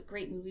 I love it,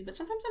 great movie, but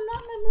sometimes I'm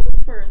not in the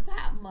mood for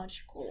that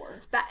much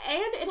gore.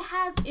 And it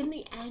has in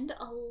the end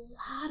a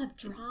lot of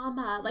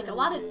drama, like a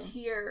lot of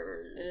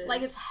tears.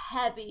 Like it's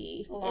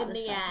heavy in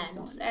the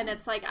end, and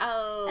it's like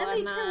and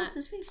they tear what's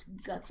his face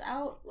guts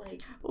out.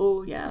 Like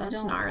oh yeah,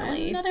 that's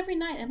gnarly. Not every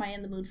night am I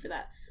in the mood for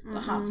that.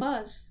 But Hot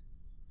Fuzz,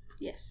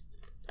 yes,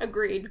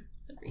 agreed.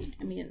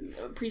 I mean,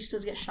 a priest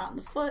does get shot in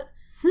the foot.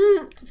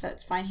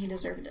 That's fine. He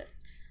deserved it.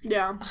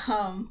 Yeah.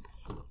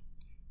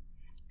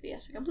 But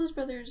yes, we got Blues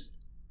Brothers,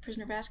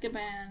 Prisoner of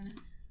Azkaban,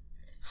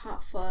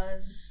 Hot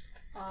Fuzz.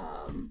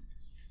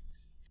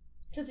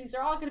 Because these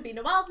are all going to be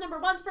Noelle's number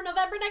ones for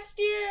November next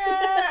year.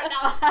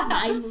 No.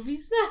 9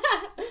 movies.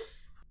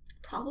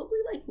 Probably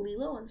like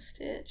Lilo and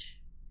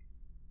Stitch.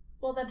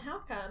 Well, then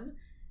how come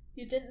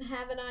you didn't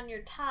have it on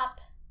your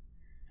top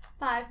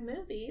 5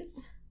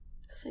 movies?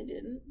 Because I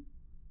didn't.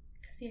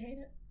 Because you hate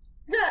it.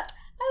 I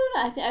don't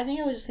know. I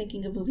think I was just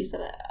thinking of movies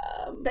that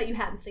That you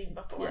hadn't seen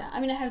before. Yeah, I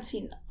mean, I haven't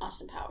seen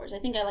Austin Powers. I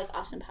think I like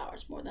Austin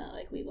Powers more than I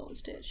like Lilo and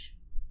Stitch.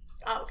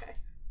 Oh, okay.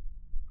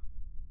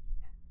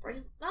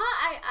 Really?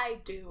 I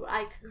do.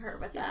 I concur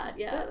with that.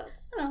 Yeah,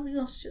 that's... I don't know, Lilo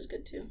and Stitch is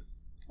good, too.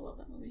 I love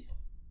that movie.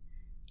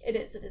 It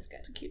is good.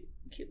 It's a cute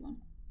one.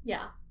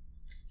 Yeah.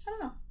 I don't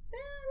know.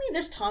 I mean,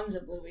 there's tons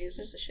of movies.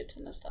 There's a shit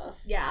ton of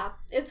stuff. Yeah.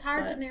 It's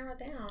hard to narrow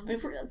down. I mean,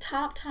 for a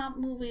top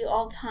movie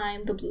all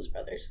time, The Blues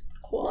Brothers.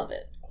 Cool. Love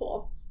it.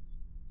 Cool.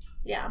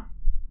 Yeah.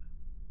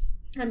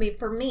 I mean,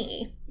 for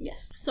me...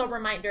 Yes. So,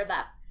 reminder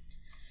that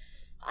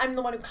I'm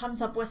the one who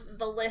comes up with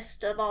the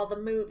list of all the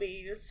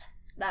movies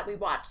that we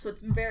watch, so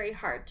it's very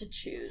hard to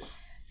choose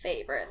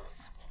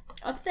favorites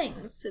of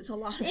things. It's a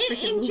lot of in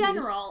movies.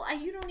 general.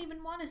 You don't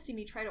even want to see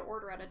me try to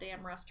order at a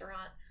damn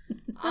restaurant.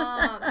 It's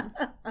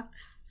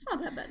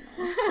not that bad,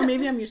 no. Or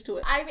maybe I'm used to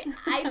it. I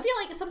feel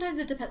like sometimes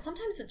it depends.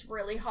 Sometimes it's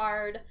really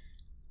hard.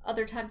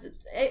 Other times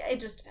it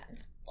just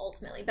depends,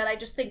 ultimately. But I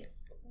just think,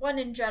 one,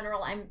 in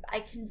general, I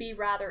can be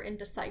rather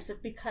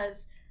indecisive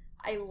because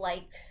I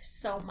like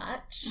so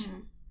much. Mm-hmm.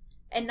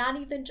 And not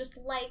even just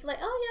like, oh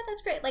yeah,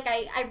 that's great. Like,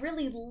 I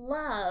really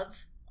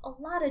love a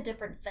lot of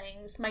different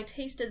things. My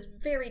taste is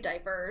very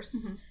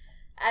diverse,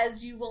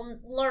 as you will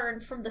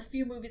learn from the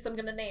few movies I'm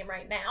going to name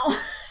right now.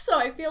 So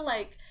I feel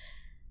like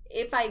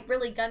if I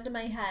really gun to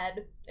my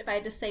head, if I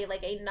had to say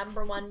like a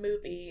number one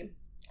movie,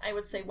 I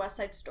would say West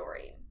Side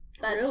Story.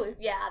 Really?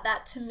 Yeah,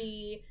 that to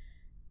me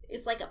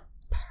is like a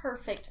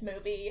perfect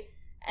movie.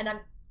 And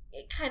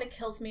it kind of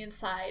kills me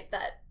inside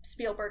that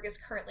Spielberg is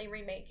currently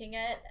remaking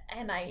it.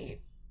 And I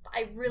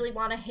really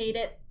want to hate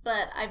it,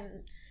 but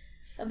I'm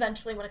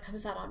eventually, when it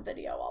comes out on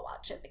video, I'll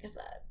watch it because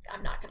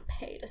I'm not going to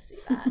pay to see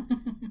that.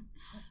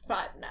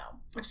 But no.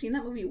 I've seen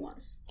that movie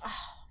once.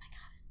 Oh my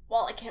god.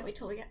 Well, I can't wait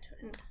till we get to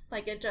it.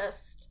 Like, it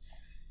just...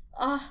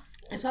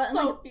 it's I saw it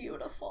so like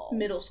beautiful.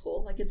 Middle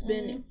school. Like, it's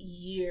been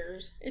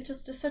years. It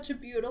just is such a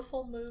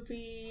beautiful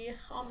movie.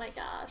 Oh my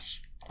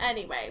gosh.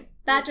 Anyway,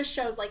 that just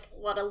shows, like,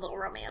 what a little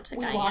romantic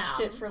I am. We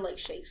watched it for, like,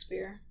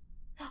 Shakespeare.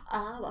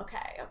 Oh,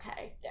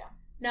 okay. Yeah.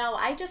 No,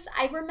 I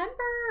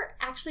remember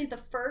actually the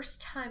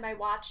first time I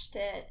watched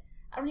it,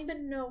 I don't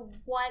even know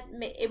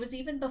it was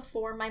even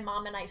before my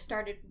mom and I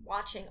started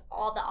watching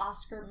all the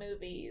Oscar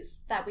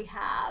movies that we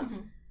have.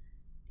 Mm-hmm.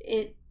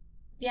 It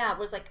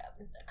was like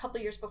a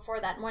couple years before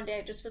that. And one day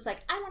I just was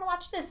like, I want to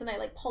watch this. And I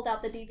like pulled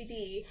out the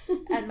DVD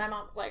and my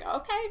mom was like,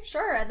 okay,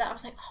 sure. And then I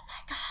was like, oh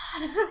my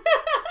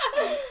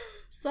God.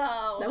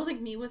 So. That was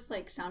like me with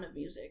like Sound of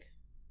Music.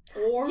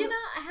 Or, I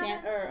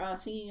haven't.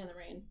 Singing in the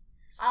Rain.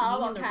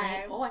 Oh,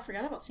 okay. Oh, I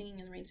forgot about Singing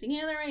in the Rain. Singing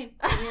in the Rain.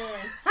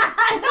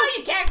 I know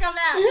you can't come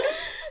out.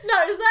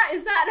 No, is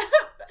that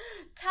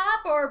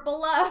top or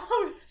below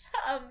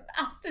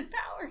Austin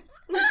Powers?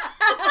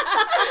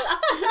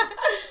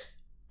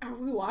 Are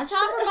we watching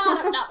top or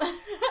bottom?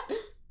 No.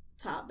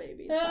 Top,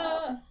 baby.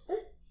 Top.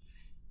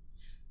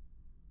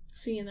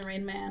 Singing in the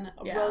Rain, man.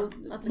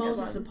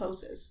 Moses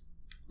supposes.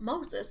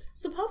 Moses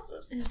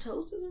supposes. His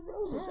toes is a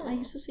roses. And I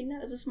used to sing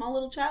that as a small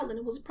little child, and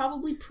it was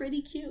probably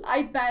pretty cute.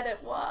 I bet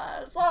it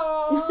was.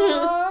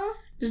 Oh.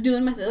 Just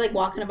doing my thing, like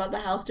walking about the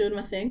house doing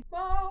my thing.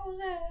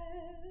 Moses.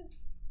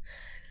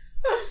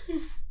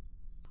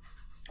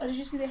 Oh, did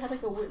you see they had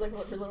like a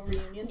little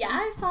reunion? Yeah,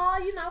 thing? I saw.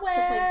 You know it.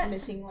 Except like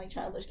missing like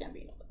Childish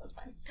Gambino, but that's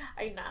fine.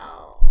 I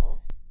know.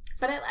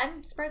 But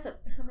I'm surprised at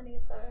how many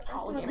of the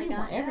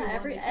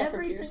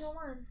every single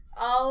one.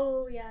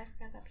 Oh yeah, I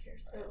forgot about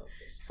Pierce. Oh,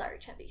 sorry,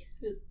 Chevy.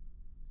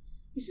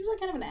 He seems like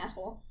kind of an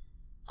asshole.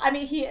 I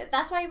mean,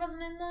 that's why he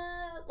wasn't in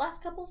the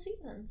last couple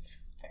seasons.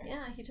 Fair.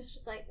 Yeah, he just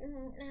was like,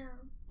 no.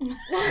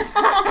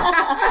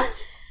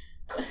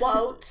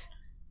 Quote.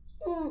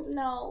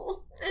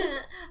 No.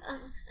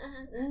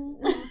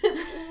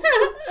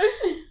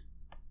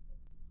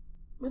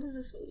 What is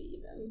this movie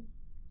even?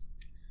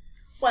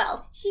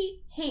 Well,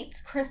 he hates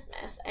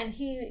Christmas, and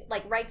he,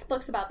 like, writes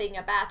books about being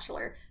a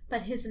bachelor,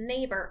 but his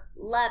neighbor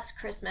loves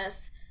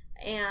Christmas,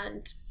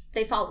 and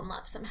they fall in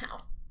love somehow.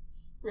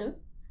 Really?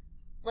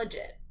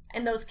 Legit.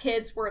 And those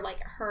kids were, like,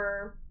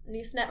 her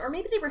niece, or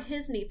maybe they were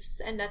his niece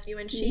and nephew,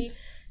 and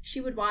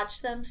she would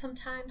watch them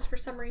sometimes for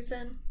some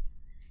reason.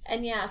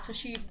 And yeah, so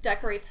she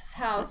decorates his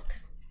house,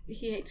 because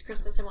he hates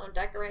Christmas and won't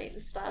decorate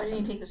and stuff. Why didn't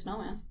he take the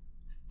snowman?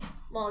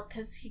 Well,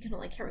 because he can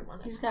only carry one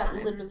at a time. He's got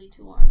literally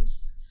 2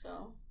 arms,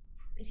 so...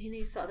 He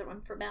needs the other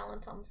one for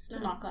balance on the snow.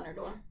 To knock on her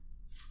door.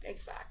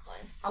 Exactly.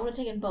 I would have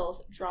taken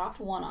both, dropped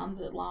one on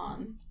the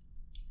lawn.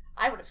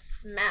 I would have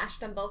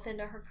smashed them both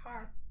into her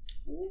car.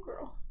 Ooh,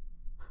 girl.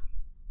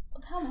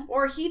 What the hell, man?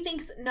 Or he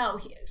thinks,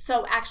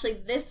 so actually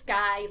this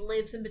guy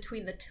lives in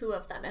between the two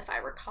of them, if I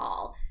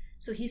recall.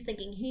 So he's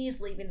thinking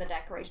he's leaving the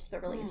decorations,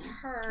 but really it's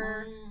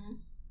her.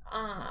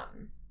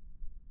 And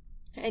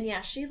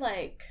yeah, she,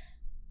 like,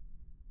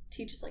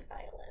 teaches, like,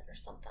 violin or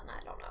something.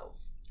 I don't know.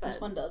 But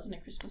this one does in a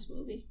Christmas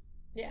movie.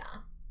 Yeah.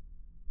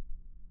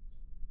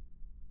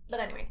 But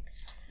anyway.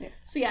 Yeah.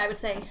 So yeah, I would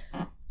say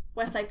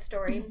West Side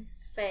Story,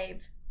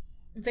 fave.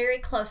 Very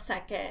close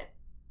second,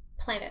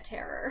 Planet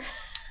Terror.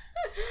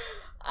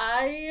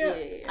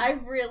 I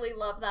really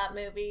love that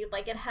movie.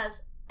 Like, it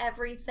has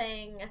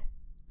everything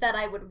that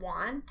I would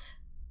want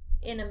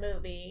in a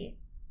movie.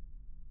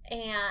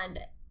 And,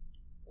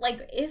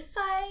 like, if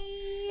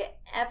I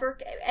ever...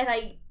 And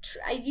I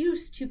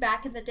used to,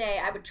 back in the day,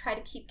 I would try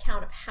to keep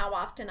count of how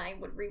often I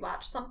would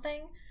rewatch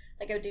something.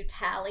 Like, I would do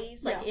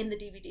tallies, like, in the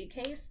DVD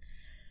case.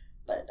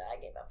 But I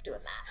gave up doing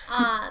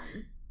that.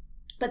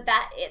 But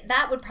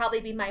that would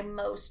probably be my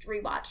most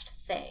rewatched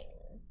thing,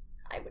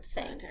 I would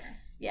think.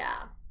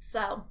 Yeah.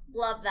 So,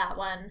 love that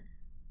one.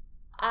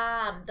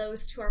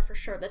 Those two are for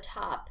sure the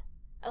top.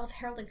 I love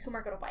Harold and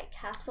Kumar Go to White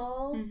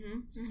Castle. Mm-hmm,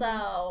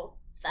 so,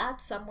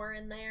 that's somewhere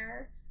in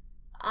there.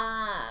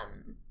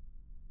 And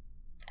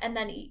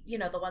then, you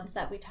know, the ones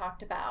that we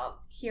talked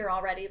about here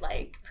already,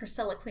 like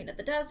Priscilla, Queen of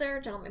the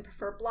Desert, Gentlemen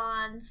Prefer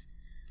Blondes.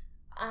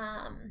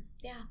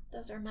 Yeah,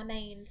 those are my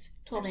mains.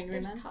 12 Angry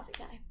Men. Coffee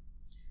Guy.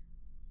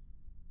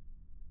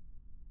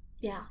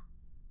 Yeah.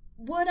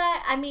 Would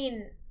I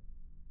mean,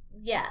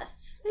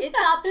 yes. It's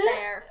up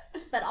there,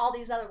 but all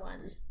these other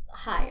ones,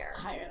 higher.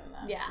 Higher than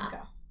that. Yeah. Okay.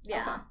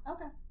 Yeah.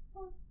 Okay.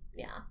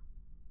 Yeah.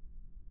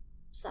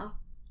 So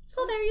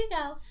there you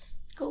go.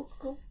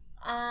 Cool.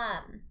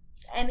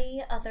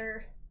 Any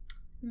other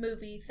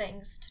movie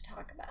things to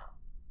talk about?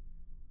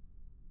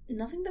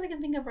 Nothing that I can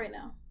think of right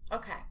now.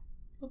 Okay.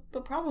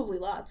 But probably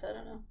lots. I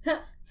don't know.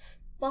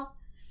 Well,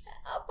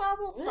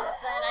 we'll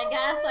stop then, I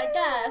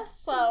guess.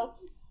 So,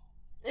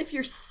 if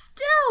you're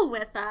still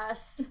with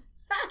us,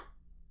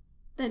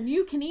 then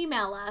you can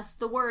email us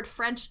the word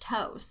French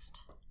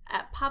toast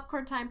at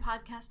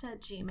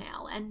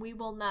popcorntimepodcast@gmail.com, and we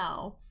will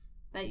know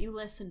that you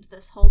listened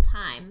this whole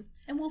time.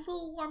 And we'll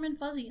feel warm and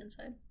fuzzy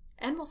inside.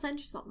 And we'll send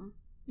you something.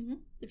 Mm-hmm.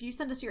 If you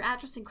send us your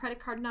address and credit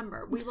card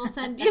number, we will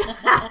send you...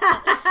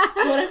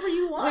 whatever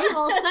you want. We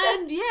will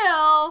send you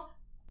a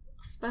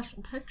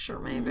special picture,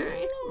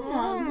 maybe.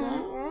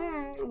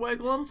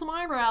 Wiggling some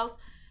eyebrows.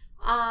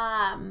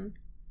 And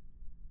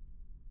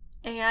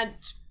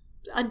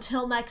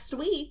until next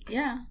week...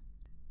 Yeah.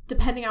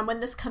 Depending on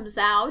when this comes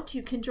out,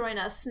 you can join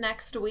us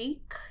next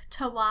week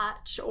to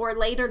watch, or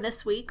later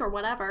this week, or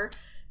whatever,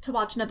 to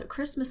watch another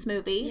Christmas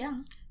movie.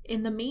 Yeah.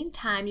 In the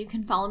meantime, you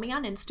can follow me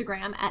on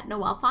Instagram at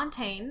Noelle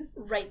Fontaine.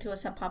 Write to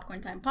us at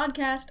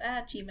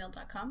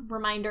popcorntimepodcast@gmail.com.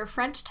 Reminder,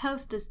 French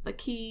toast is the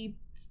key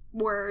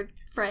word,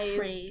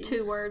 phrase.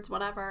 2 words,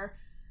 whatever.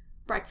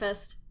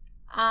 Breakfast.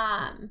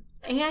 And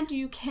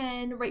you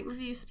can rate,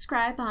 review,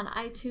 subscribe on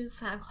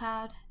iTunes,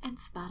 SoundCloud, and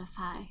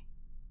Spotify.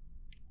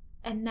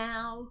 And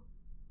now,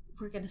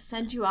 we're going to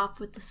send you off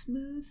with the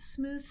smooth,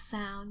 smooth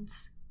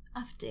sounds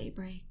of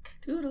daybreak.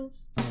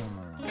 Toodles.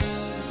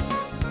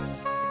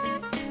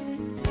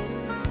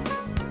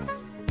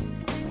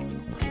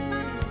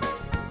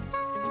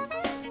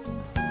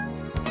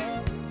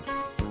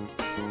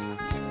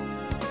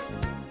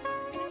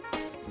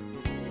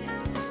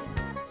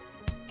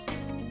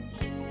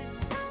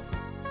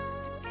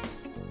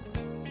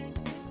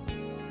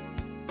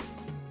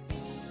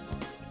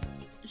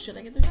 Should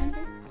I get the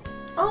champagne?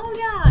 Oh,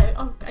 yeah.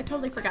 I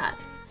totally forgot.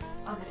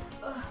 Okay.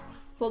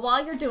 Well,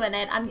 while you're doing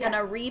it, I'm going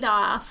to read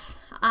off.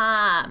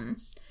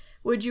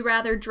 Would you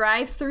rather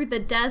drive through the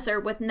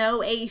desert with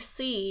no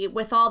AC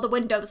with all the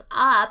windows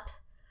up,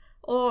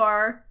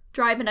 or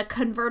drive in a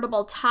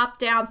convertible top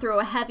down through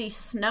a heavy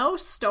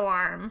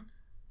snowstorm?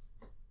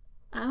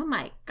 Oh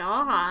my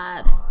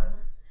god.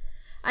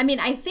 I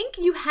mean, I think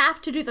you have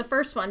to do the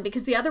first one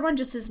because the other one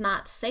just is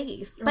not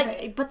safe.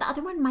 Right. But the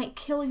other one might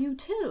kill you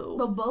too.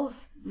 They'll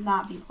both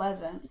not be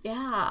pleasant.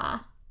 Yeah.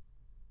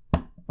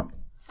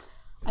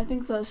 I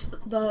think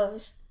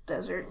the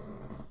desert.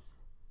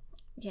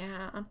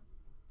 Yeah.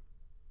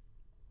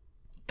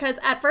 Because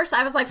at first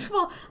I was like,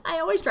 well, I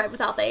always drive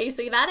without the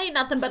AC. That ain't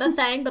nothing but a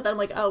thing. But then I'm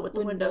like, oh, with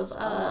the windows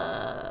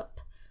up.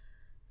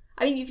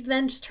 I mean, you can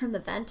then just turn the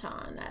vent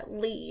on at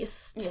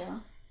least. Yeah.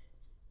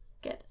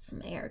 Get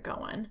some air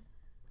going.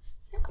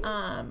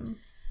 God.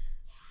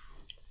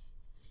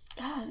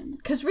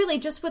 Because really,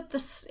 just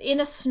with in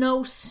a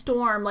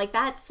snowstorm, like,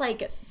 that's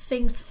like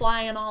things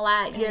flying all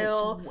at you.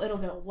 It'll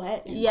get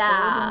wet and cold in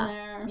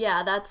there.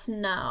 Yeah, that's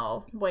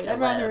no way to I'd live.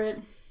 rather it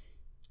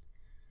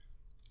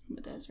in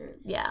the desert.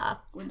 Yeah.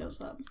 Windows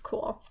up.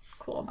 Cool.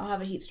 I'll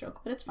have a heat stroke,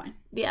 but it's fine.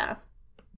 Yeah.